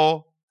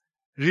law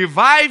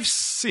revives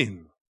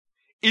sin.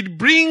 It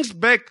brings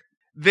back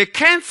the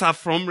cancer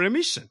from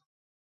remission.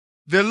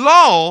 The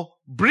law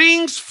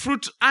brings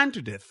fruit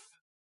unto death.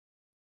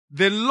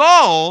 The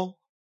law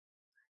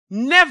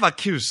never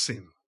kills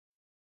sin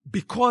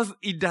because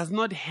it does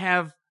not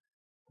have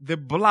the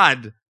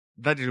blood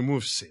that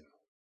removes sin.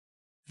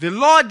 The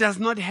law does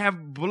not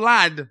have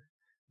blood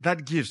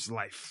that gives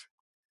life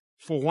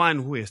for one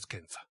who has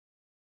cancer.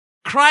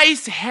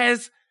 Christ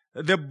has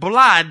the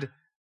blood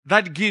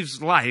that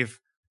gives life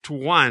to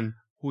one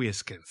who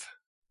has cancer.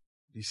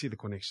 You see the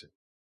connection?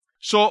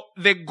 So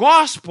the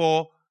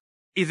gospel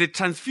is a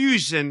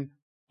transfusion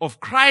of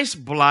Christ's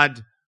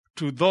blood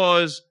to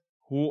those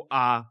who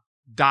are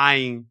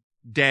dying,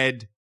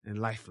 dead, and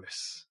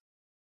lifeless.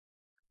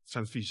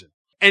 Transfusion.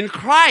 And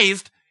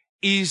Christ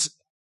is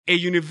a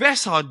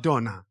universal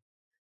donor.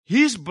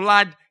 His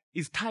blood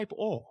is type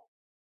O.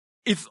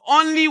 It's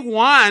only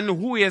one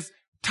who has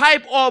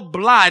type O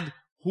blood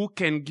who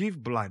can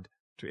give blood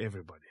to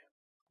everybody.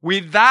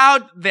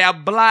 Without their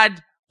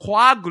blood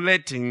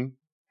coagulating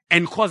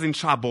and causing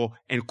trouble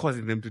and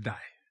causing them to die.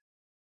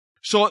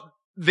 So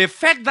the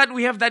fact that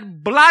we have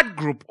that blood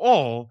group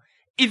O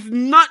is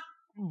not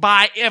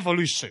by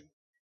evolution.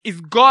 It's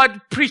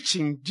God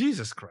preaching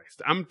Jesus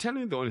Christ. I'm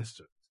telling you the honest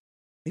truth.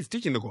 He's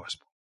teaching the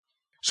gospel.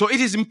 So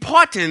it is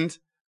important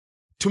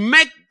to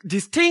make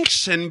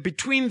distinction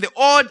between the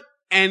old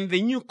and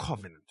the new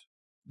covenant.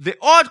 The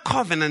old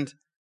covenant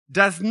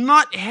does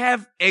not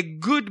have a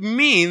good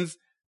means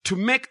to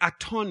make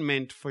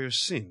atonement for your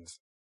sins.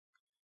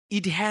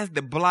 It has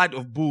the blood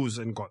of bulls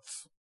and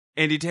goats.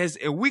 And it has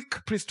a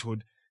weak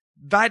priesthood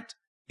that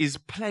is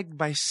plagued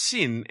by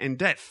sin and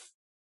death.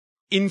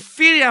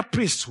 Inferior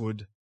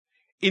priesthood,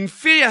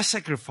 inferior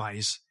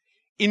sacrifice,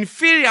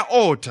 inferior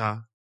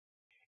altar,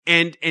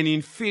 and an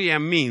inferior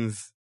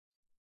means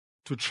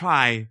to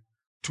try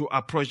to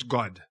approach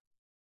God.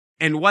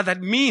 And what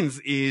that means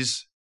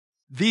is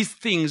these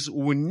things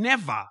will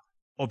never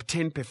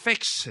obtain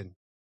perfection,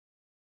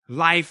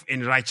 life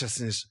and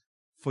righteousness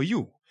for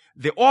you.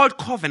 The old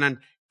covenant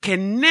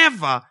can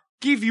never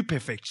give you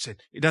perfection.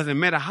 It doesn't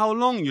matter how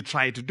long you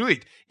try to do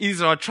it.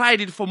 Israel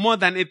tried it for more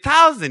than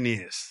 1,000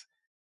 years,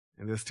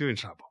 and they're still in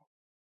trouble.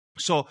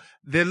 So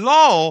the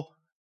law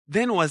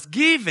then was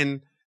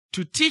given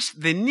to teach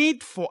the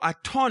need for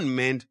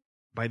atonement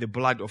by the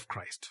blood of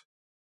Christ.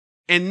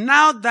 And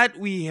now that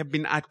we have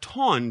been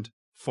atoned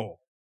for,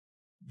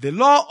 the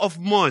law of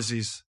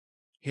Moses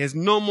has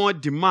no more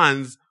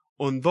demands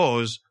on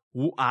those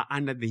who are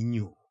under the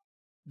new.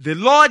 The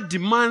law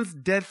demands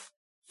death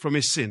from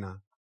a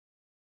sinner,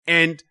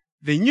 and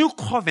the new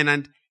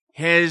covenant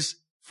has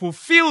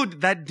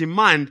fulfilled that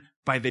demand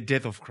by the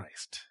death of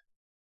Christ.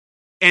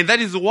 And that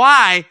is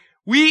why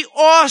we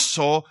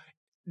also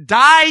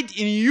died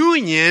in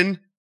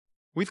union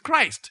with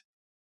Christ.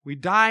 We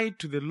died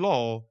to the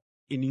law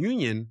in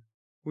union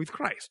with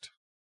Christ.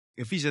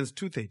 Ephesians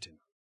 2:13.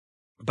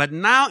 But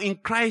now in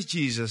Christ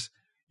Jesus,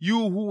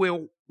 you who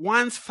were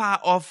once far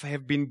off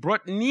have been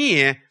brought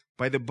near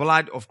by the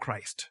blood of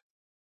Christ.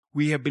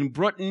 We have been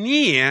brought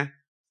near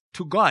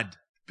to God,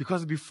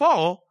 because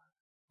before,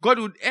 God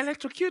would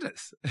electrocute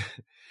us.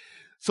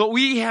 So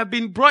we have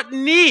been brought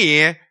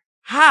near.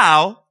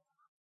 How?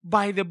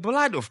 By the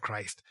blood of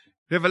Christ.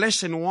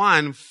 Revelation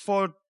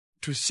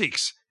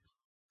 1:4-6.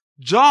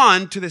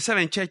 John to the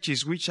 7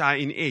 churches which are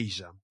in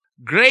Asia.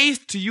 Grace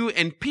to you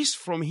and peace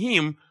from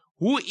him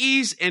who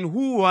is and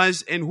who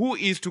was and who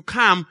is to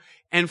come,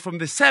 and from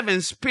the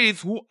 7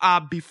 spirits who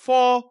are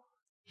before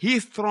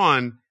his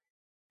throne,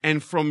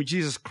 and from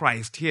Jesus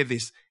Christ. Hear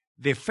this: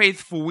 the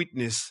faithful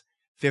witness,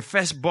 the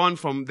firstborn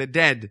from the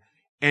dead,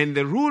 and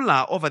the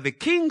ruler over the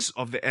kings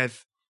of the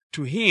earth,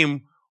 to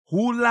him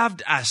who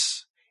loved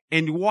us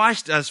and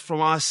washed us from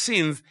our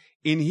sins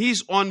in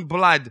his own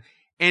blood,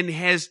 and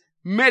has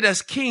made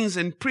us kings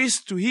and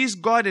priests to his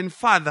God and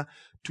Father.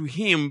 To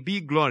him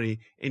be glory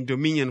and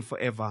dominion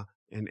forever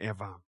and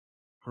ever.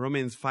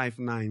 Romans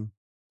 5:9.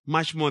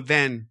 Much more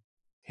then,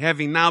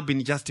 having now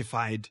been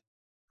justified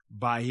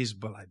by his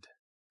blood,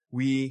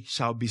 we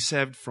shall be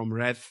saved from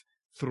wrath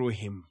through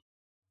him.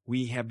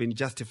 We have been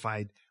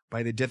justified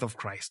by the death of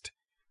Christ.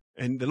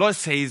 And the Lord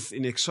says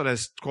in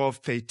Exodus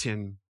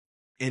 12:13,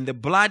 and the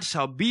blood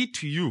shall be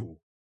to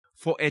you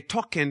for a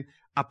token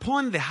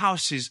upon the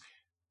houses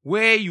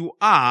where you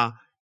are,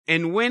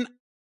 and when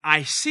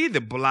I see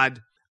the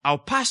blood, I'll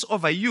pass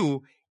over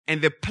you,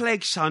 and the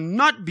plague shall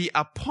not be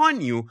upon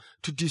you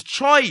to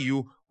destroy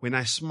you when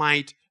I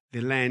smite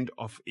the land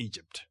of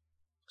Egypt.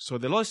 So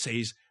the Lord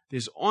says,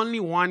 there's only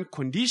one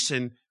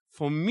condition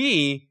for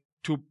me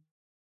to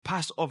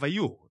pass over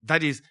you.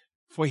 That is,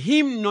 for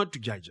him not to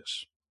judge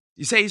us.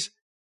 He says,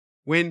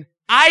 when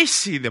I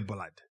see the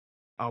blood,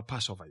 I'll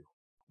pass over you.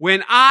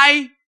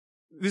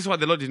 This is what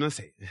the Lord did not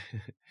say.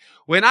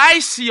 When I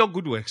see your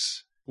good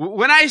works,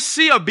 when I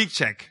see your big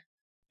check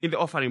in the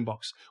offering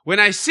box, when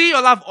I see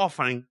your love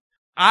offering,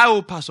 I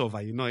will pass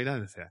over you. No, he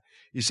doesn't say that.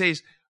 He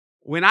says,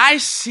 when I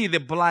see the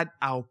blood,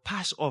 I'll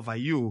pass over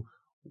you.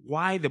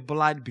 Why the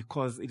blood?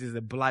 Because it is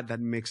the blood that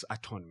makes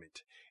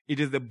atonement. It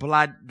is the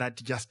blood that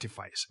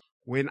justifies.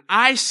 When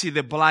I see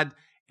the blood,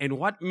 and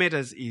what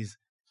matters is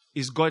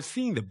God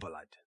seeing the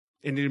blood.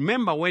 And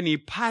remember, when he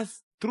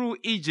passed through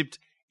Egypt,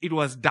 it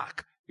was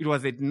dark. It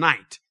was at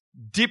night.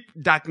 Deep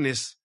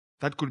darkness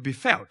that could be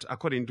felt,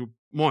 according to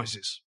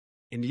Moses.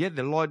 And yet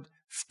the Lord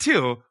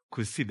still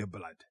could see the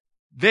blood.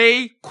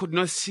 They could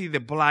not see the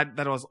blood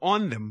that was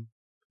on them,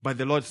 but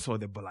the Lord saw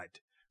the blood.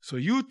 So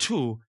you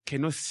too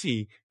cannot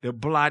see the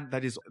blood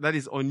that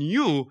is on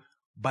you,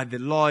 but the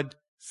Lord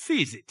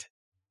sees it.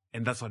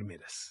 And that's what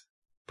made us.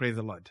 Praise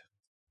the Lord.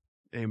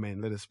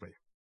 Amen. Let us pray.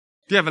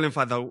 Dear Heavenly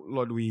Father,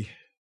 Lord, we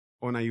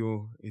honor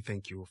you. We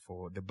thank you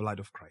for the blood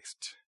of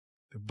Christ.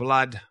 The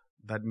blood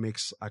that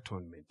makes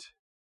atonement.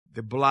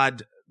 The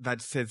blood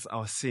that sets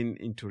our sin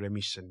into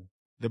remission.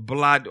 The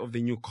blood of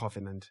the new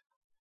covenant.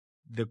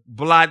 The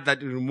blood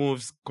that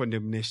removes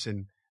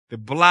condemnation. The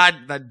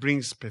blood that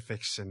brings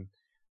perfection.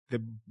 The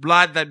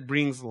blood that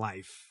brings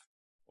life.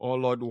 Oh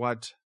Lord,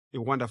 what a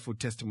wonderful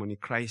testimony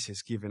Christ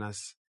has given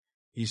us,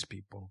 his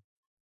people.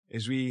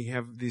 As we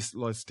have this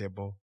Lord's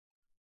table,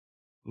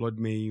 Lord,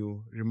 may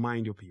you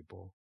remind your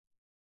people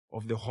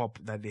of the hope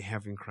that they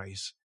have in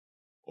Christ,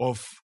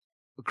 of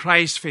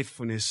Christ's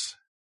faithfulness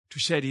to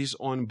shed his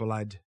own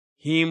blood,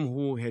 him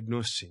who had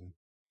no sin,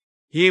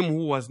 him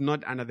who was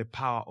not under the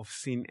power of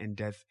sin and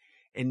death,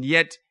 and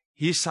yet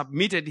he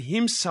submitted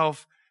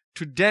himself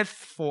to death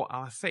for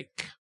our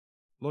sake.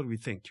 Lord, we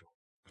thank you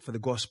for the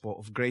gospel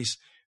of grace,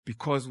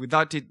 because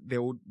without it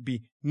there would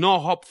be no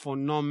hope for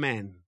no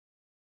man.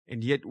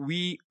 And yet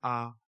we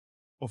are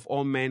of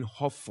all men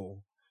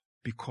hopeful,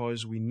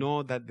 because we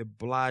know that the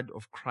blood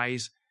of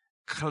Christ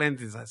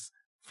cleanses us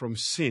from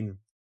sin,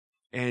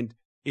 and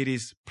it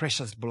is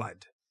precious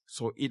blood.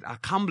 So it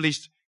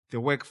accomplished the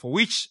work for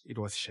which it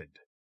was shed.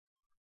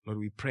 Lord,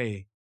 we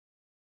pray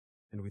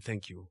and we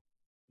thank you.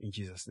 In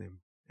Jesus' name,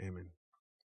 amen.